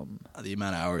Yum. the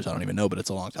amount of hours I don't even know, but it's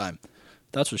a long time.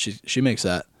 That's what she makes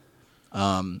that.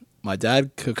 My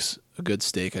dad cooks a good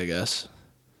steak, I guess.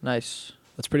 Nice.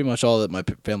 That's pretty much all that my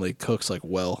family cooks like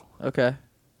well. Okay.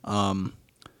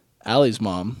 Allie's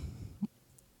mom,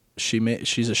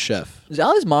 she's a chef. Is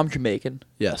Allie's mom Jamaican?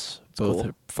 Yes, both cool.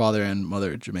 her father and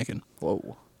mother are Jamaican.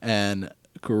 Whoa. And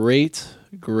great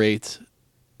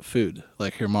food.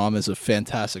 Like her mom is a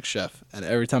fantastic chef, and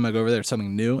every time I go over there, it's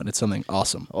something new and it's something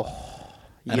awesome.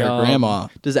 And her grandma,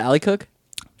 Does Allie cook?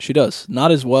 she does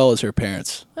not as well as her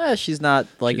parents. She's not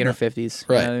like in her 50s.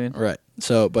 Right, You know what I mean? right.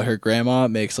 So, but her grandma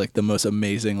makes like the most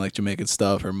amazing like Jamaican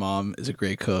stuff. Her mom is a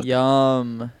great cook.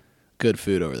 Yum. Good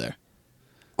food over there.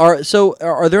 Are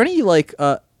there any like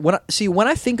when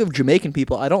I think of Jamaican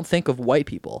people, I don't think of white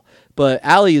people, but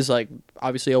Allie is like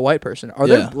obviously a white person. Are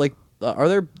Yeah.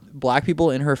 there black people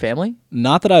in her family?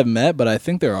 Not that I've met, but I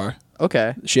think there are.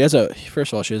 Okay. She has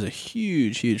first of all, she has a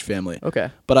huge family. Okay.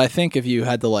 But I think if you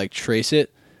had to like trace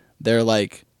it, they're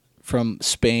like from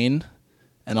Spain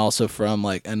and also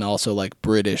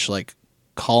British like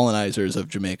colonizers of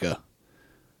Jamaica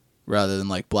rather than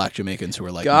like black Jamaicans who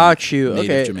are like Got you. native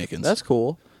Okay. Jamaicans. That's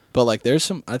cool. But like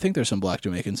I think there's some black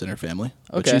Jamaicans in her family.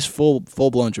 But Okay. she's full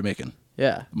blown Jamaican.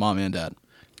 Yeah. Mom and dad.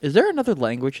 Is there another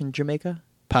language in Jamaica?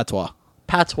 Patois.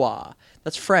 Patois.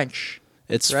 That's French.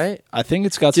 It's Right? I think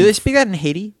it's got Do some they speak that in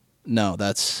Haiti? No,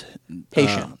 that's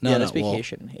Haitian. no, They speak well,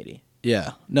 Haitian in Haiti.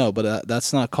 Yeah, no, but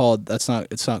it's not called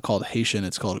Haitian.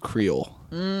 It's called Creole.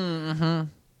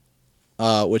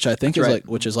 Which I think That's is right.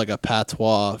 which is like a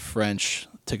patois French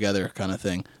together kind of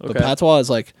thing. But Okay. patois is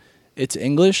like it's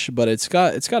English, but it's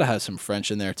got to have some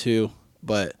French in there too.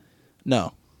 But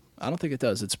no, I don't think it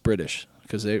does. It's British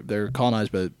because they're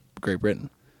colonized by Great Britain.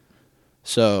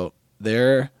 So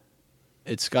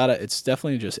it's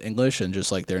definitely just English and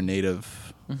just like their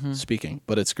native speaking,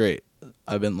 but it's great.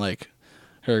 I've been like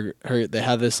they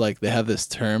have this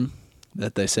term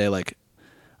that they say like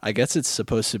I guess it's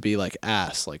supposed to be like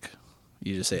ass, like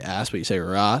You just say ass, but you say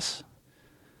ras.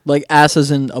 Like ass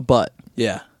as in a butt.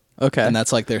 Yeah. Okay. And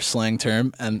that's like their slang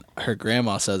term, and her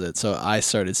grandma says it, so I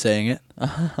started saying it,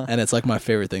 and it's like my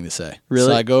favorite thing to say. Really?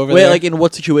 So I go over Wait, there. like in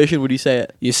what situation would you say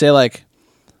it? You say like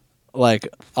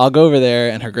I'll go over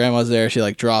there, and her grandma's there. She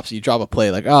like you drop a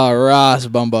plate, like ras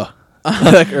bumba,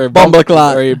 like, or Bumba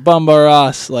clot. or bumba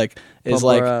ras, like is Bumba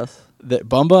like ras. the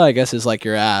bumba. I guess is like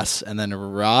your ass, and then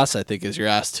ras I think is your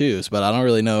ass too. But I don't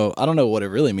really know. I don't know what it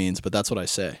really means, but that's what I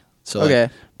say. So like, Okay.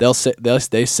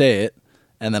 they say it.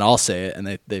 And then I'll say it,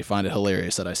 and they find it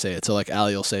hilarious that I say it. So like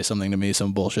Allie will say something to me,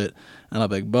 some bullshit, and I'll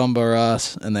be like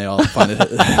 "Bumbaras," and they all find it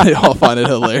they all find it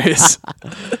hilarious.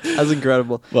 That's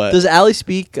incredible. But- Does Allie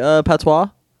speak patois?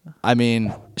 I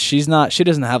mean, she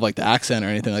doesn't have like the accent or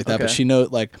anything like that, but Okay. she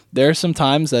knows like there are some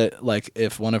times that like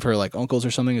if one of her like uncles or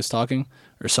something is talking,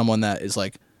 or someone that is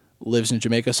like lives in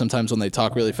Jamaica, sometimes when they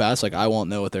talk really fast, like I won't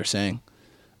know what they're saying,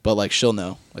 but like she'll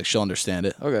know, like she'll understand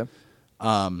it. Okay.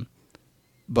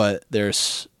 But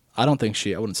I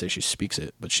wouldn't say she speaks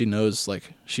it, but she knows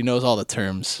all the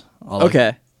terms.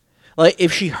 Okay. Like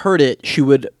if she heard it, she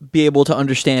would be able to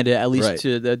understand it at least Right.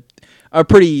 to a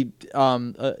pretty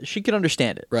she could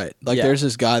understand it. Right. Like Yeah. there's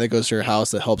this guy that goes to her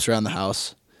house that helps around the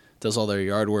house, does all their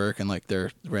yard work and like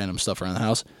their random stuff around the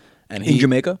house. And In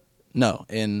Jamaica? No,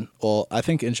 I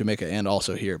think in Jamaica and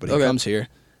also here, but he Okay. comes here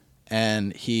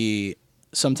and he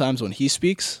sometimes when he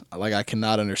speaks, like I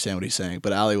cannot understand what he's saying,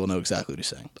 but Allie will know exactly what he's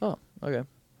saying. Oh, okay.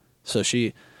 So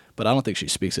but I don't think she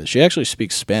speaks it. She actually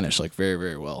speaks Spanish like very,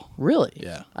 very well. Really?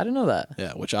 Yeah. I didn't know that.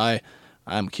 Yeah, which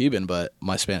I'm Cuban, but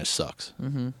my Spanish sucks.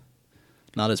 Mm-hmm.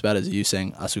 Not as bad as you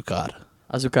saying azúcar.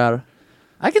 Azúcar.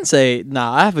 I can say,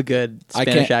 I have a good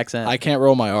Spanish accent. I can't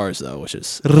roll my R's though, which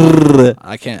is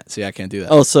I can't do that.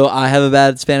 Oh, so I have a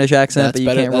bad Spanish accent, but you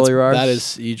can't roll your R's? That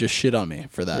is, you just shit on me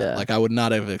for that. Yeah. Like I would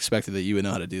not have expected that you would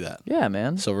know how to do that. Yeah,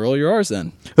 man. So roll your R's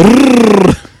then.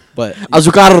 But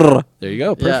Azúcar. there you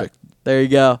go, perfect. Yeah, there you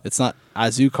go. It's not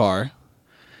azúcar.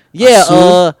 Yeah,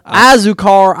 Azu-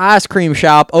 Azúcar Ice Cream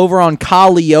Shop over on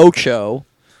Cali Ocho.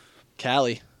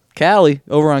 Cali. Cali,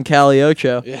 over on Cali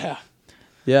Ocho. Yeah.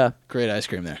 Yeah. Great ice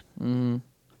cream there. Mm-hmm.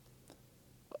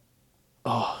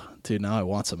 Oh, dude, now I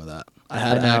want some of that. I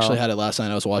actually had it last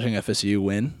night. I was watching FSU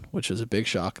win, which was a big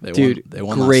shock. Dude, they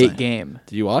won last great night. game.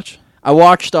 Did you watch? I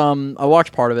watched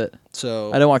part of it. So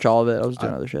I didn't watch all of it. I was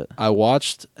doing other shit. I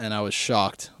watched and I was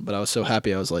shocked, but I was so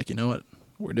happy. I was like, you know what?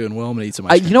 We're doing well. I'm gonna eat some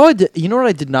ice cream. You know what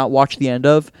I did not watch the end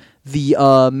of?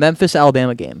 The Memphis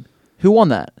Alabama game. Who won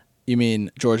that? You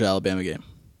mean Georgia Alabama game?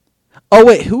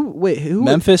 Oh who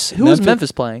Memphis. Who was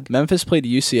Memphis playing? Memphis played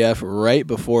UCF right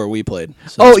before we played.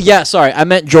 So Oh yeah, sorry. I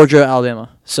meant Georgia Alabama.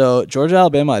 So Georgia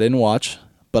Alabama, I didn't watch,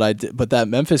 but I did, but that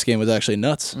Memphis game was actually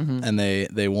nuts, and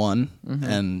they won,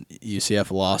 and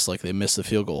UCF lost. Like they missed the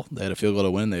field goal. They had a field goal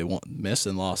to win. They missed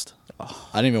and lost. I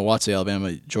didn't even watch the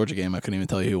Alabama Georgia game. I couldn't even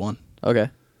tell you who won. Okay.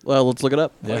 Well, let's look it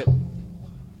up. Yeah.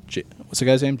 What's the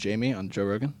guy's name? Jamie on Joe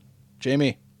Rogan.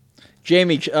 Jamie,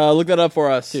 look that up for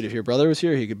us. dude. If your brother was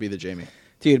here, he could be the Jamie.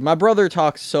 Dude, my brother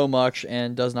talks so much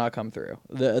and does not come through.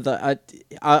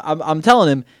 I'm telling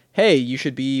him, hey, you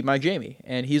should be my Jamie,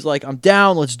 and he's like, I'm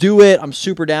down, let's do it. I'm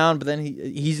super down, but then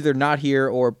he's either not here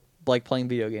or like playing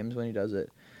video games when he does it.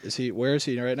 Where is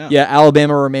he right now? Yeah,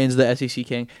 Alabama remains the SEC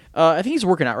king. I think he's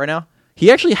working out right now. He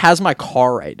actually has my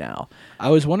car right now. I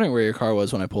was wondering where your car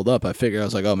was when I pulled up. I figured I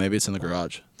was like, oh, maybe it's in the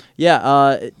garage.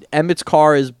 Yeah, Emmett's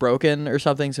car is broken or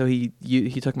something, so he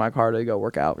took my car to go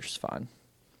work out, which is fine.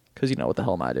 Because what the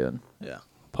hell am I doing? Yeah,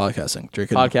 podcasting,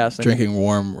 drinking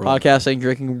warm. Podcasting,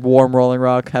 drinking warm Rolling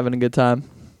Rock, having a good time.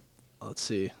 Let's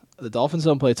see. The Dolphins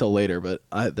don't play till later, but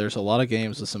there's a lot of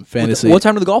games with some fantasy. What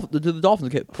time do the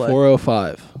Dolphins play?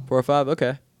 4:05. 4:05.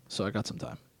 Okay. So I got some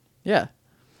time. Yeah.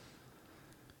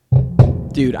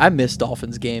 Dude, I miss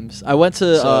Dolphins games. I went to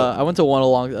one a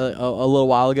little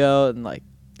while ago, and like,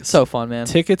 it's so fun, man.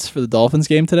 Tickets for the Dolphins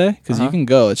game today, because you Uh-huh. can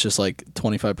go. It's just like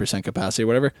 25% capacity or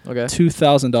whatever. Okay.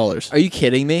 $2,000. Are you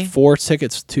kidding me? 4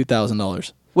 tickets,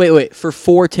 $2,000. Wait. For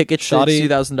 4 tickets, Shoddy-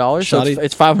 $2,000. So Shoddy-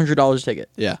 it's $500 a ticket.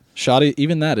 Yeah, shoddy.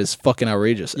 Even that is fucking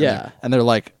outrageous. And Yeah. they're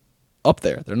like up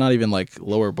there. They're not even like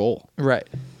lower bowl. Right.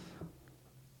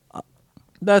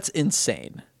 That's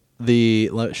insane. Shoddy,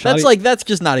 That's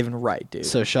just not even right, dude.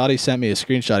 So Shoddy sent me a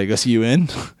screenshot. He goes, "You in?"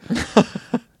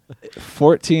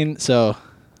 14. So,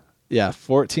 yeah,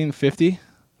 1450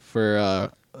 for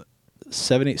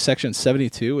 70 section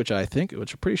 72, which I'm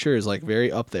pretty sure is like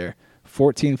very up there.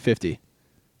 1450.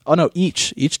 Oh no,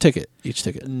 each ticket.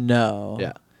 No.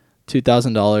 Yeah,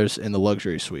 $2,000 in the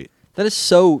luxury suite. That is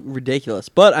so ridiculous.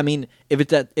 But I mean, if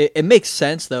it's it makes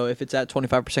sense though. If it's at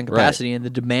 25% capacity and the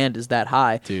demand is that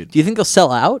high, Dude. do you think they'll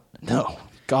sell out? No,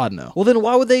 God, no. Well, then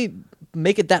why would they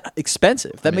make it that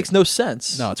expensive? That makes no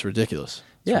sense. No, it's ridiculous.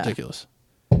 It's Yeah. ridiculous.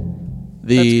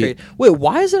 That's great. Wait,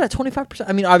 why is it at 25%?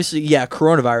 I mean, obviously, yeah,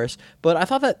 coronavirus, but I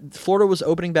thought that Florida was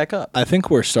opening back up. I think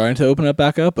we're starting to open it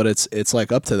back up, but it's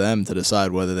like up to them to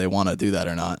decide whether they want to do that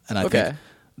or not. And I think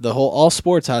the whole all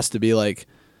sports has to be like,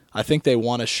 I think they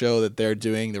want to show that they're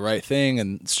doing the right thing,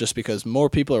 and it's just because more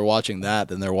people are watching that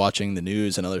than they're watching the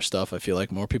news and other stuff. I feel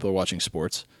like more people are watching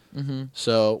sports. Mm-hmm.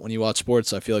 So when you watch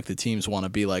sports, I feel like the teams want to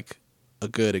be like a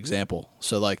good example.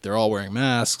 So like they're all wearing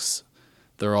masks.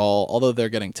 They're all, although they're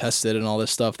getting tested and all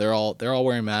this stuff, they're all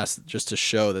wearing masks just to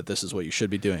show that this is what you should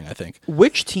be doing, I think.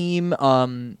 Which team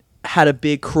had a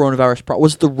big coronavirus problem?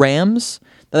 Was it the Rams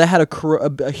that had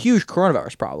a huge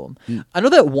coronavirus problem? I know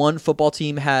that one football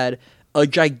team had a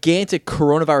gigantic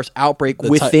coronavirus outbreak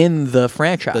within the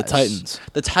franchise. The Titans.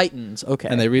 The Titans, okay.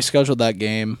 And they rescheduled that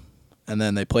game, and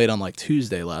then they played on like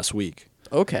Tuesday last week.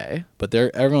 Okay. But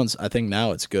everyone's, I think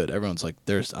now it's good. Everyone's like,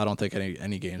 I don't think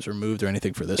any games were moved or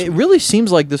anything for this It week. really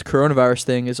seems like this coronavirus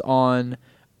thing is on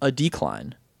a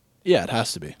decline. Yeah, it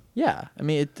has to be. Yeah. I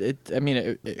mean,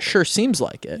 it sure seems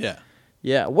like it. Yeah.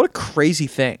 Yeah. What a crazy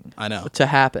thing. I know. To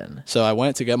happen. So I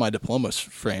went to get my diplomas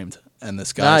framed, and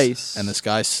this guy, Nice.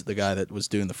 the guy that was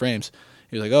doing the frames,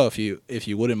 he was like, "Oh, if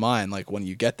you wouldn't mind, like when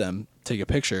you get them, take a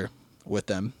picture with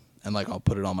them, and like I'll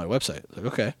put it on my website." I was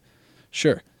like, okay,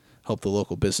 sure. Help the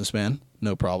local businessman,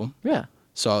 no problem. Yeah.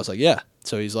 So I was like, yeah.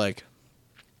 So he's like,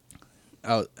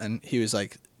 and he was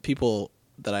like, people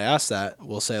that I asked that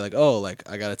will say like, oh, like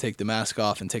I got to take the mask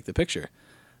off and take the picture.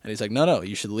 And he's like, no,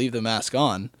 you should leave the mask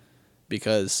on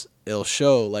because it'll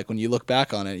show, like when you look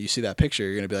back on it, you see that picture,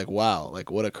 you're going to be like, wow, like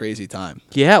what a crazy time.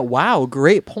 Yeah, wow,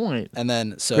 great point. And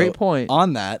then so great point.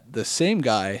 On that, the same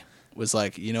guy was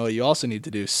like, you know what you also need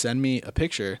to do? Send me a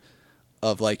picture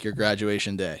of like your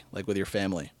graduation day, like with your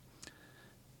family.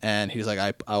 And he was like,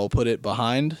 I will put it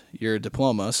behind your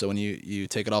diploma, so when you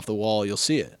take it off the wall, you'll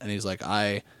see it. And he's like,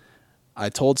 I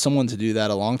told someone to do that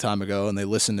a long time ago, and they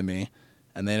listened to me,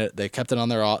 and they kept it on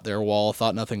their wall,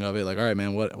 thought nothing of it, like, all right,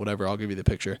 man, whatever, I'll give you the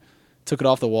picture. Took it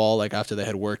off the wall, like, after they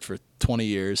had worked for 20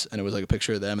 years, and it was like a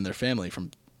picture of them and their family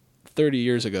from 30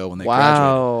 years ago when they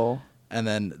graduated. And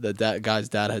then the guy's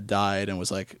dad had died, and was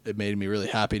like, it made me really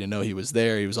happy to know he was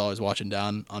there. He was always watching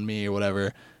down on me or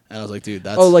whatever. And I was like, dude,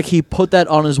 that's... Oh, like he put that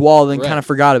on his wall, then kind of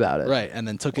forgot about it. Right, and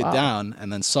then took it down, and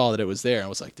then saw that it was there, and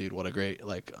was like, dude, what a great...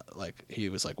 Like he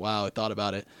was like, wow, I thought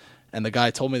about it. And the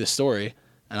guy told me the story,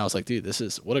 and I was like, dude,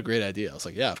 what a great idea. I was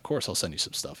like, yeah, of course I'll send you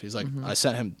some stuff. He's like, I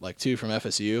sent him like 2 from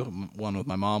FSU, one with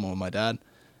my mom, one with my dad,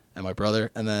 and my brother,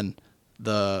 and then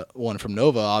the one from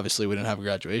Nova, obviously we didn't have a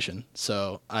graduation,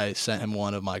 so I sent him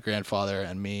one of my grandfather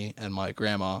and me and my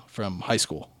grandma from high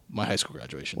school. My high school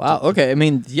graduation. Wow. Okay. I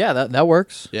mean, yeah, that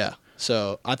works. Yeah.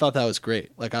 So I thought that was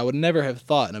great. Like I would never have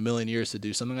thought in a million years to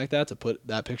do something like that, to put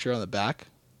that picture on the back.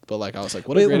 But like I was like,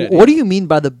 what a great idea. What do you mean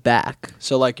by the back?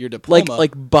 So like your diploma,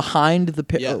 like behind the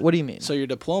picture. Yeah. What do you mean? So your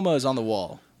diploma is on the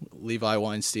wall. Levi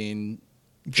Weinstein,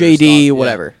 JD,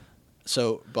 whatever. Yeah.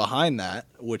 So behind that,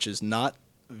 which is not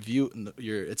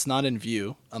it's not in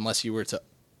view unless you were to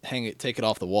take it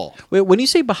off the wall. Wait, when you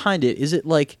say behind it, is it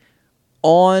like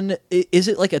is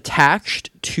it like attached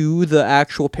to the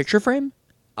actual picture frame?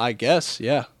 I guess,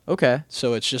 yeah. Okay.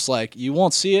 So it's just like you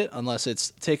won't see it unless it's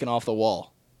taken off the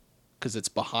wall because it's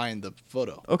behind the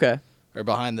photo. Okay. Or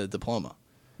behind the diploma.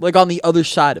 Like on the other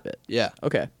side of it. Yeah.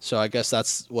 Okay. So I guess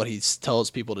that's what he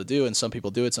tells people to do, and some people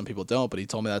do it, some people don't. But he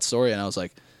told me that story, and I was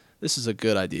like, this is a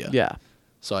good idea. Yeah.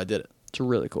 So I did it. It's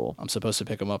really cool. I'm supposed to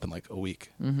pick them up in like a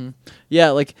week. Mm-hmm. Yeah,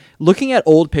 like looking at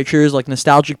old pictures, like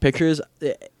nostalgic pictures,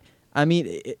 I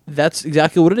mean, that's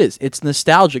exactly what it is. It's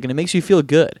nostalgic, and it makes you feel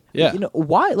good. Yeah. You know,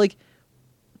 why? Like,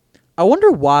 I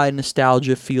wonder why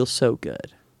nostalgia feels so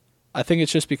good. I think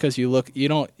it's just because you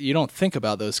don't think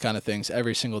about those kind of things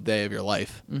every single day of your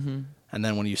life. Mm-hmm. And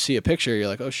then when you see a picture, you're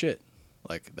like, oh shit,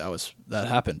 like that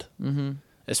happened. Mm-hmm.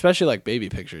 Especially like baby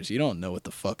pictures. You don't know what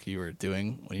the fuck you were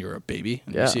doing when you were a baby.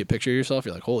 And you see a picture of yourself,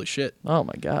 you're like, holy shit. Oh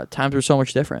my God. Times were so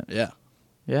much different. Yeah.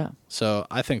 Yeah. So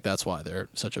I think that's why they're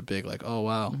such a big, like, oh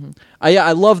wow. Mm-hmm.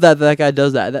 I love that guy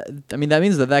does that. I mean, that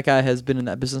means that guy has been in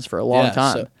that business for a long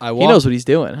time. So he knows what he's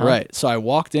doing, huh? Right. So I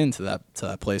walked into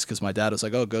that place because my dad was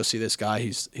like, oh, go see this guy.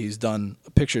 He's done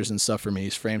pictures and stuff for me.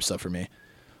 He's framed stuff for me.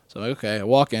 So I'm like, okay. I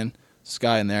walk in. This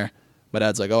guy in there. My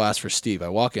dad's like, oh, ask for Steve. I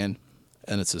walk in.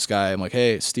 And it's this guy. I'm like,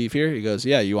 hey, Steve here? He goes,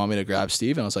 yeah, you want me to grab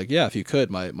Steve? And I was like, yeah, if you could.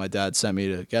 My dad sent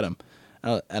me to get him.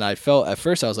 And I felt, at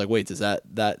first I was like, wait, did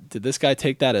this guy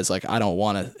take that as like, I don't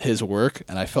want his work?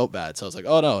 And I felt bad. So I was like,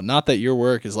 oh no, not that your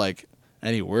work is like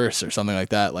any worse or something like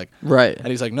that. Like, Right. And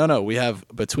he's like, no, we have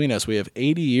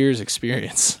 80 years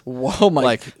experience. Whoa, my!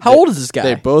 Like, How old is this guy?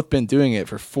 They've both been doing it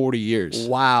for 40 years.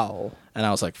 Wow. And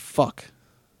I was like, fuck,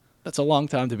 that's a long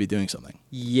time to be doing something.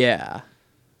 Yeah.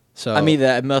 So I mean,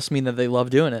 that must mean that they love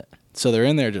doing it. So they're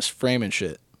in there just framing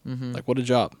shit. Mm-hmm. Like, what a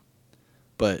job.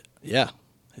 But yeah,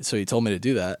 so he told me to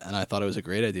do that, and I thought it was a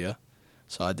great idea,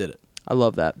 so I did it. I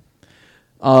love that.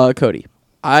 Cody,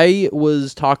 I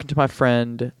was talking to my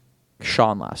friend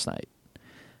Sean last night,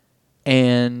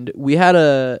 and we had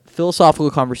a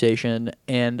philosophical conversation,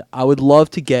 and I would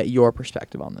love to get your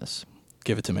perspective on this.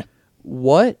 Give it to me.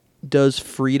 What does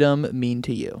freedom mean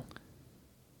to you?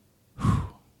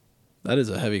 That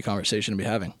is a heavy conversation to be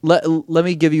having. Let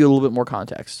me give you a little bit more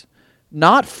context.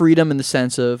 Not freedom in the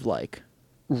sense of like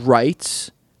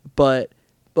rights, but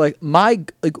like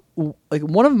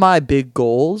one of my big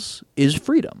goals is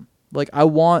freedom. Like I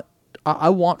want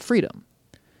freedom.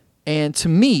 And to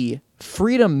me,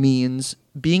 freedom means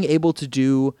being able to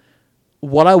do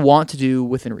what I want to do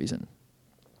within reason.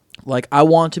 Like I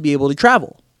want to be able to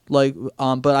travel. Like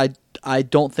but I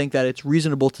don't think that it's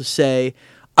reasonable to say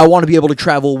I want to be able to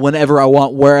travel whenever I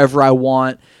want, wherever I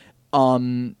want,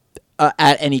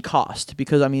 at any cost.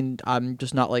 Because I mean, I'm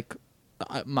just not like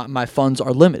my funds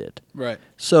are limited. Right.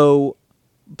 So,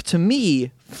 to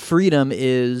me, freedom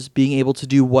is being able to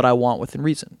do what I want within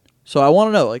reason. So I want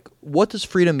to know, like, what does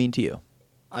freedom mean to you?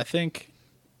 I think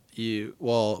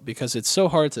because it's so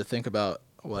hard to think about,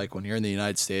 like, when you're in the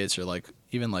United States or, like,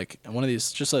 even, like, one of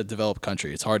these, just a developed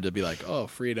country, it's hard to be like, oh,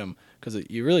 freedom, because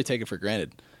you really take it for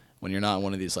granted when you're not in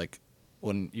one of these, like,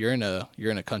 when you're in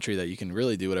a country that you can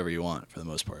really do whatever you want for the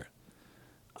most part.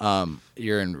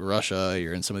 You're in Russia,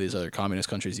 you're in some of these other communist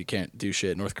countries, you can't do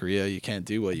shit. North Korea, you can't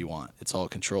do what you want. It's all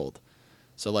controlled.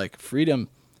 So like freedom,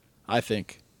 I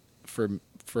think for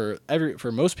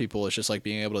most people, it's just like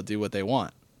being able to do what they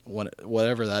want,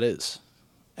 whatever that is.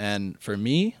 And for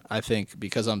me, I think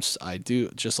because I do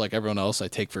just like everyone else, I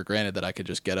take for granted that I could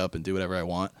just get up and do whatever I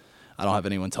want. I don't have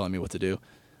anyone telling me what to do.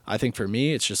 I think for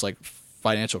me, it's just like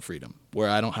financial freedom, where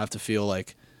I don't have to feel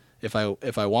like if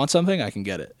I want something, I can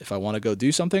get it. If I want to go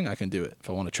do something, I can do it.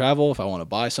 If I want to travel, if I want to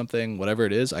buy something, whatever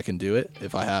it is, I can do it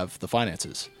if I have the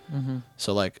finances. Mm-hmm.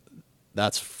 So like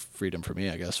that's freedom for me,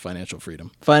 I guess, financial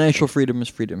freedom. Financial freedom is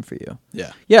freedom for you.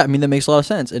 Yeah. Yeah, I mean that makes a lot of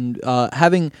sense. And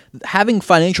having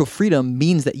financial freedom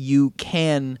means that you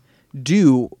can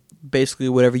do basically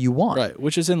whatever you want. Right,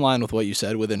 which is in line with what you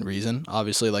said, within reason.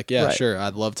 Obviously, like, yeah, Right. Sure,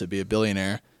 I'd love to be a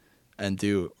billionaire and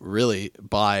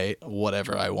buy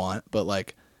whatever I want, but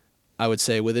like I would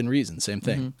say within reason, same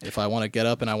thing. Mm-hmm. If I want to get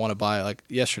up and I want to buy, like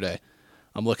yesterday,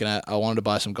 I wanted to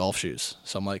buy some golf shoes.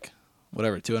 So I'm like,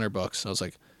 whatever, $200. I was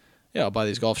like, yeah, I'll buy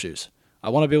these golf shoes. I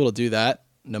want to be able to do that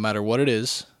no matter what it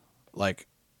is, like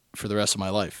for the rest of my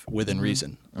life within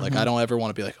reason. Like I don't ever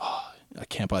want to be like, oh, I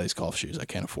can't buy these golf shoes. I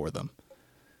can't afford them.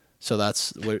 So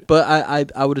that's what. But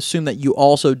I would assume that you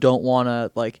also don't want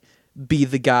to like be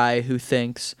the guy who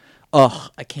thinks, oh,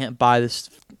 I can't buy this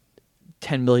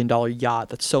 $10 million yacht.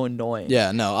 That's so annoying.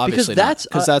 Yeah, no, obviously because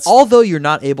not. that's although you're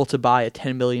not able to buy a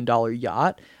 $10 million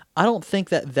yacht, I don't think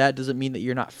that doesn't mean that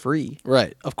you're not free.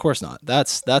 Right, of course not.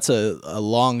 That's a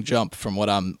long jump from what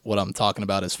I'm talking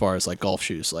about as far as like golf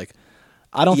shoes. Like,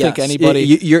 I don't think anybody.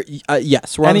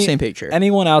 Yes, we're on the same page here.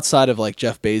 Anyone outside of like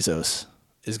Jeff Bezos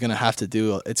is gonna have to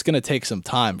do. It's gonna take some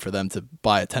time for them to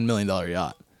buy a $10 million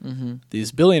yacht. Mm-hmm.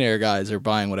 These billionaire guys are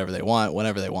buying whatever they want,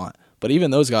 whenever they want. But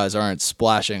even those guys aren't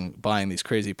splashing, buying these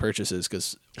crazy purchases.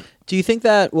 Because do you think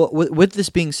that? Well, with this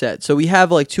being said, so we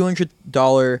have like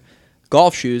 $200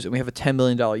 golf shoes and we have a $10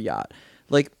 million yacht.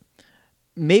 Like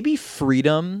maybe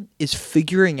freedom is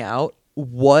figuring out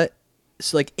what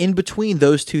like in between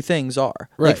those two things are.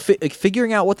 Right. Like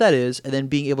figuring out what that is and then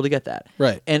being able to get that.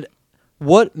 Right. And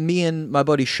what me and my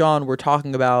buddy Sean were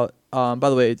talking about. By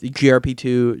the way, the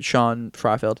GRP2 Sean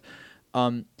Freifeld.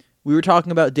 We were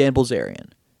talking about Dan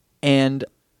Bilzerian. And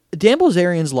Dan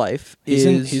Bilzerian's life he's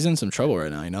in some trouble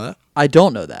right now. You know that? I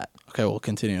don't know that. Okay, we'll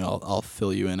continue. I'll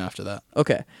fill you in after that.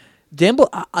 Okay, Dan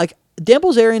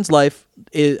Bilzerian's life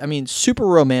is, I mean, super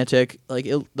romantic.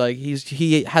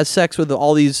 He has sex with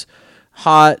all these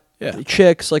hot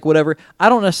chicks, like whatever. I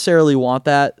don't necessarily want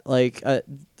that. Like, I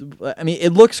mean,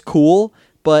 it looks cool,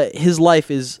 but his life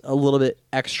is a little bit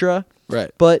extra. Right.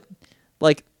 But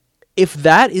like, if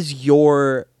that is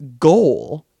your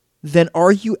goal, then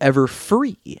are you ever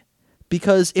free?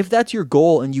 Because if that's your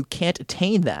goal and you can't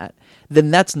attain that,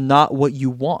 then that's not what you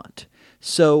want.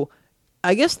 So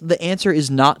I guess the answer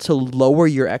is not to lower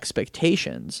your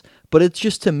expectations, but it's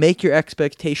just to make your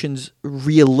expectations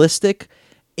realistic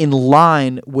in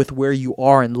line with where you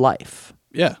are in life.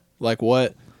 Yeah. Like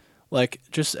what like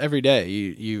just every day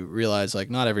you realize, like,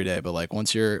 not every day, but like when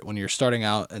you're starting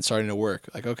out and starting to work,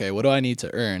 like, okay, what do I need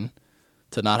to earn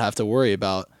to not have to worry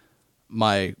about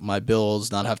my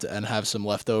bills, not have to, and have some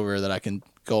left over that I can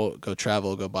go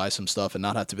travel, go buy some stuff, and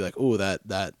not have to be like, oh,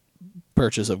 that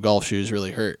purchase of golf shoes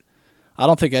really hurt. I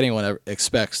don't think anyone ever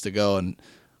expects to go and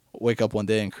wake up one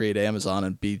day and create Amazon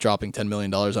and be dropping $10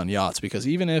 million on yachts, because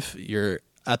even if you're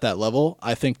at that level,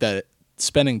 I think that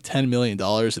spending $10 million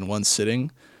in one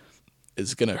sitting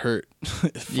is going to hurt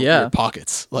your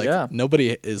pockets. Like,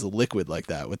 nobody is liquid like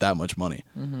that with that much money.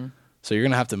 Mm-hmm. So you're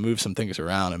going to have to move some things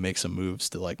around and make some moves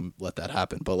to like let that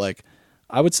happen. But like,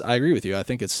 I agree with you. I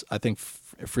think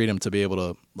freedom to be able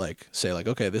to like say like,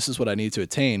 okay, this is what I need to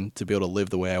attain to be able to live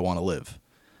the way I want to live.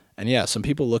 And yeah, some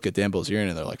people look at Dan Bilzerian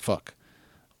and they're like, fuck.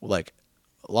 Like,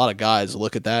 a lot of guys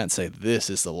look at that and say,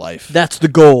 this is the life. That's the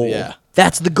goal. Yeah.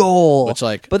 That's the goal. Which,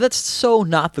 like, but that's so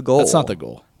not the goal. That's not the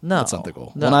goal. No. That's not the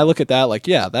goal. No. When I look at that, like,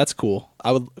 yeah, that's cool.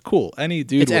 Cool. Any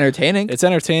dude. It's entertaining. It's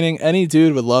entertaining. Any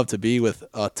dude would love to be with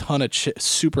a ton of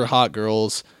super hot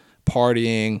girls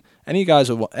partying. Any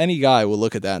guy would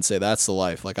look at that and say, that's the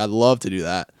life. Like, I'd love to do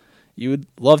that. You would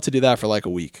love to do that for like a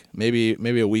week. Maybe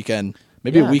a weekend.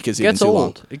 Maybe a week is even too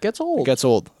long. It gets old. It gets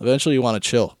old. Eventually you want to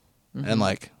chill. Mm-hmm. And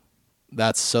like,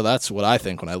 that's what I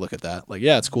think when I look at that. Like,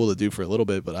 yeah, it's cool to do for a little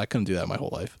bit, but I couldn't do that my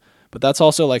whole life. But that's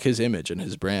also like his image and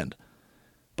his brand.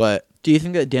 But do you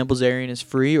think that Dan Bilzerian is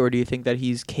free, or do you think that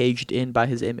he's caged in by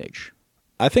his image?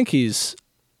 I don't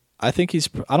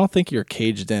think you're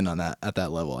caged in on that at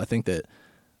that level. I think that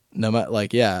no matter,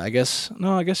 like, yeah, I guess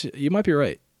you might be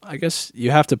right. I guess you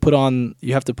have to put on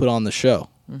the show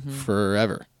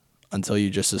forever until you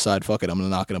just decide, fuck it, I'm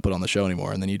not going to put on the show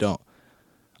anymore, and then you don't.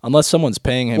 Unless someone's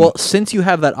paying him. Well, since you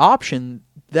have that option,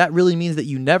 that really means that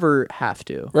you never have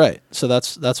to. Right. So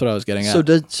that's what I was getting at.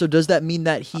 So does that mean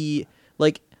that he,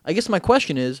 like, I guess my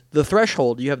question is, the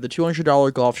threshold, you have the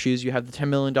 $200 golf shoes, you have the $10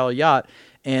 million yacht,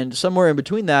 and somewhere in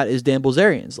between that is Dan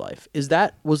Bilzerian's life. Is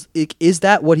that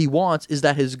what he wants? Is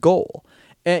that his goal?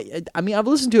 I mean, I've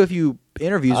listened to a few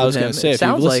interviews with him. It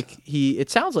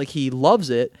sounds like he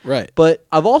loves it. Right. But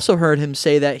I've also heard him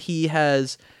say that he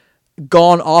has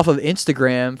gone off of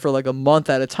Instagram for like a month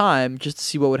at a time just to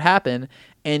see what would happen.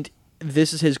 And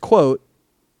this is his quote,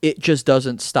 "It just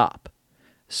doesn't stop."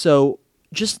 So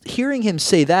just hearing him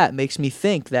say that makes me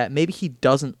think that maybe he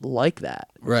doesn't like that.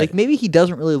 Right. Like, maybe he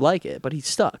doesn't really like it, but he's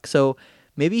stuck. So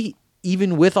maybe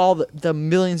even with all the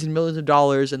millions and millions of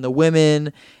dollars and the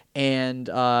women, and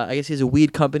I guess he has a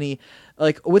weed company,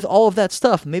 like, with all of that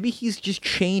stuff, maybe he's just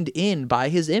chained in by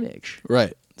his image.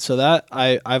 Right. So that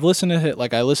I've listened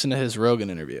to I listened to his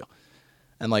Rogan interview,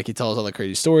 and like he tells all the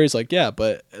crazy stories. Like, yeah,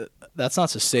 but that's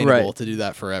not sustainable to do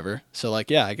that forever. So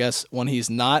like, yeah, I guess when he's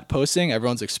not posting,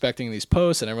 everyone's expecting these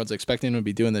posts and everyone's expecting him to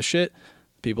be doing this shit.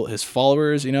 People, his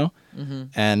followers, you know,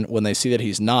 and when they see that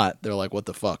he's not, they're like, what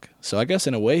the fuck? So I guess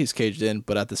in a way he's caged in,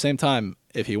 but at the same time,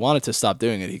 if he wanted to stop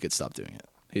doing it, he could stop doing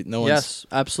it. Yes,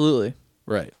 absolutely.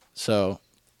 Right. So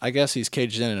I guess he's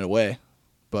caged in a way,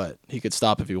 but he could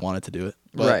stop if he wanted to do it.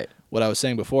 But what I was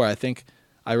saying before, I think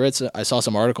I saw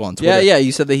some article on Twitter. Yeah,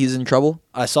 you said that he's in trouble?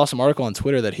 I saw some article on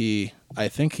Twitter that he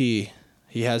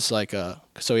has like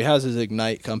he has his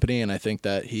Ignite company, and I think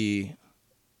that he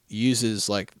uses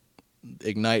like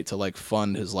Ignite to like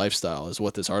fund his lifestyle, is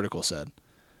what this article said.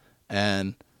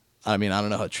 And I mean, I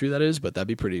don't know how true that is, but that'd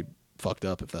be pretty fucked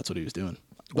up if that's what he was doing.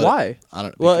 But why? I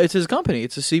don't. Well, it's his company.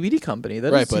 It's a CBD company.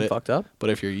 That doesn't seem fucked up. But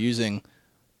if you're using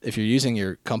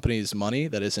your company's money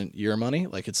that isn't your money,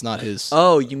 like, it's not his.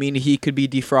 Oh, you mean he could be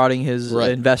defrauding his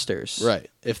investors? Right.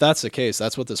 If that's the case,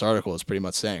 that's what this article is pretty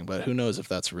much saying. But who knows if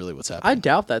that's really what's happening? I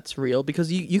doubt that's real,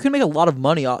 because you can make a lot of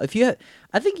money off.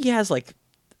 I think he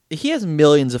has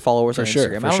millions of followers on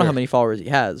Instagram. I don't know how many followers he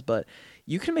has, but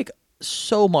you can make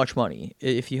so much money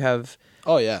if you have.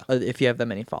 Oh yeah. If you have that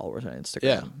many followers on Instagram.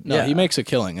 Yeah. No, he makes a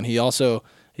killing, and he's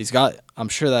got. I'm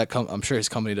sure his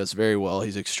company does very well.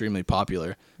 He's extremely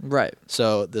popular. Right.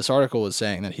 So this article was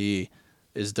saying that he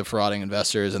is defrauding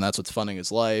investors, and that's what's funding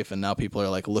his life. And now people are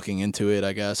like looking into it,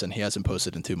 I guess. And he hasn't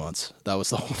posted in 2 months.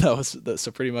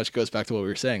 So pretty much goes back to what we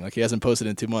were saying. Like, he hasn't posted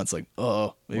in 2 months. Like,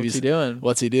 maybe what's he doing?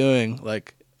 What's he doing?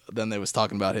 Like, then they was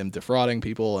talking about him defrauding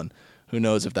people, and who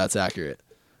knows if that's accurate.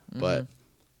 But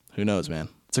who knows, man?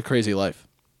 It's a crazy life.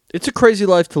 It's a crazy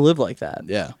life to live like that.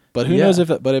 Yeah. But who knows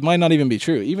but it might not even be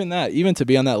true. Even to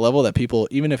be on that level that people,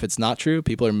 even if it's not true,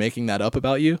 people are making that up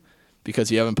about you because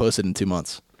you haven't posted in 2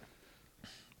 months.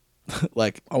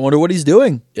 Like, I wonder what he's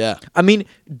doing. Yeah. I mean,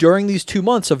 during these 2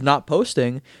 months of not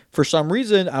posting, for some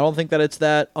reason, I don't think that it's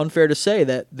that unfair to say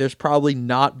that there's probably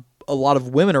not a lot of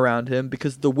women around him,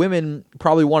 because the women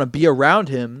probably want to be around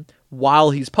him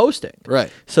while he's posting.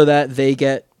 Right. So that they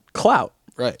get clout.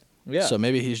 Right. Yeah. So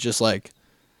maybe he's just like,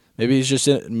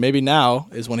 maybe now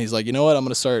is when he's like, you know what, I'm going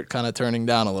to start kind of turning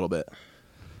down a little bit.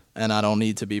 And I don't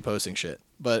need to be posting shit.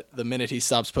 But the minute he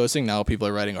stops posting, now people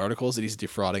are writing articles that he's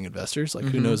defrauding investors. Like,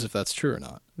 who knows if that's true or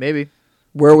not? Maybe.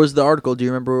 Where was the article? Do you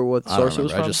remember what I don't source it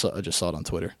was remember. from? I just saw it on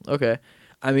Twitter. Okay.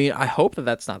 I mean, I hope that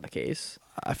that's not the case.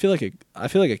 I feel like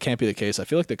it can't be the case. I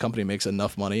feel like the company makes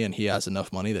enough money and he has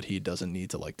enough money that he doesn't need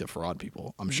to like defraud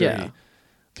people. I'm sure Yeah.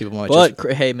 people might But just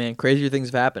hey, man, crazier things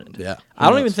have happened. Yeah. I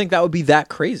don't even think that would be that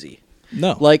crazy.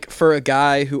 No. Like for a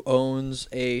guy who owns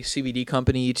a CBD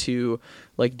company to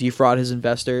like defraud his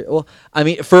investor. Well, I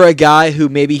mean, for a guy who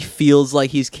maybe feels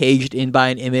like he's caged in by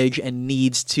an image and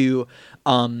needs to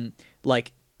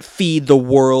like feed the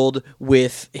world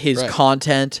with his Right.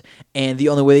 content, and the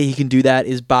only way that he can do that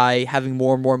is by having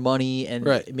more and more money, and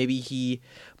Right.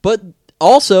 but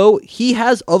also he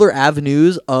has other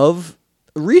avenues of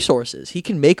resources. He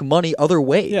can make money other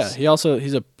ways. Yeah,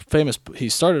 he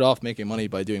started off making money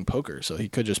by doing poker, so he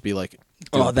could just be like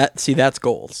that's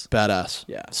goals. badass.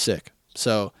 Yeah. Sick.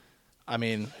 So I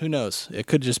mean, who knows? It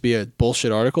could just be a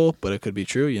bullshit article, but it could be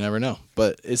true. You never know.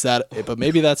 But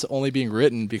maybe that's only being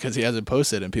written because he hasn't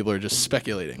posted and people are just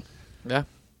speculating. Yeah.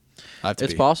 I have to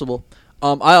It's pee. possible.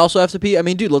 I also have to pee. I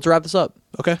mean, dude, let's wrap this up.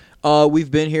 Okay. We've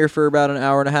been here for about an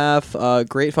hour and a half.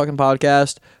 Great fucking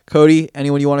podcast. Cody,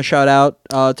 anyone you want to shout out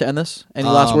to end this? Any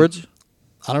last words?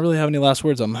 I don't really have any last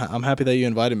words. I'm happy that you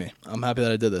invited me. I'm happy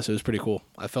that I did this. It was pretty cool.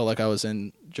 I felt like I was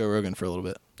in Joe Rogan for a little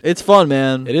bit. It's fun,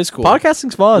 man. It is cool.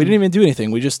 Podcasting's fun. We didn't even do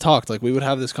anything. We just talked. Like we would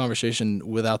have this conversation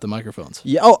without the microphones.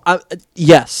 Yeah. Oh,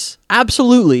 yes,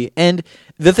 absolutely. And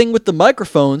the thing with the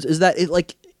microphones is that it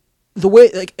like the way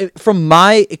from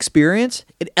my experience,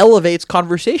 it elevates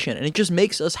conversation and it just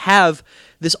makes us have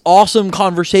this awesome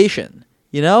conversation.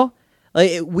 You know,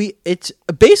 like it's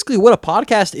basically what a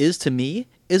podcast is to me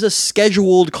is a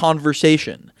scheduled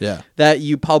conversation. Yeah. That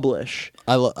you publish.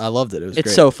 I loved it. It was It's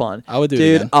great. so fun. I would do it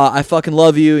Dude, again. I fucking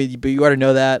love you, but you already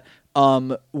know that.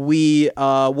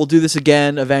 We'll do this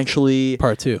again eventually.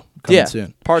 Part 2 coming Yeah,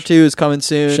 soon. Part 2 is coming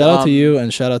soon. Shout out to you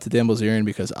and shout out to Dan Bilzerian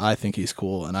because I think he's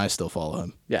cool and I still follow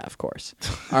him. Yeah, of course.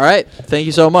 All right. Thank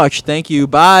you so much. Thank you.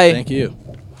 Bye. Thank you.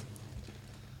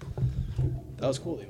 That was cool, Levi.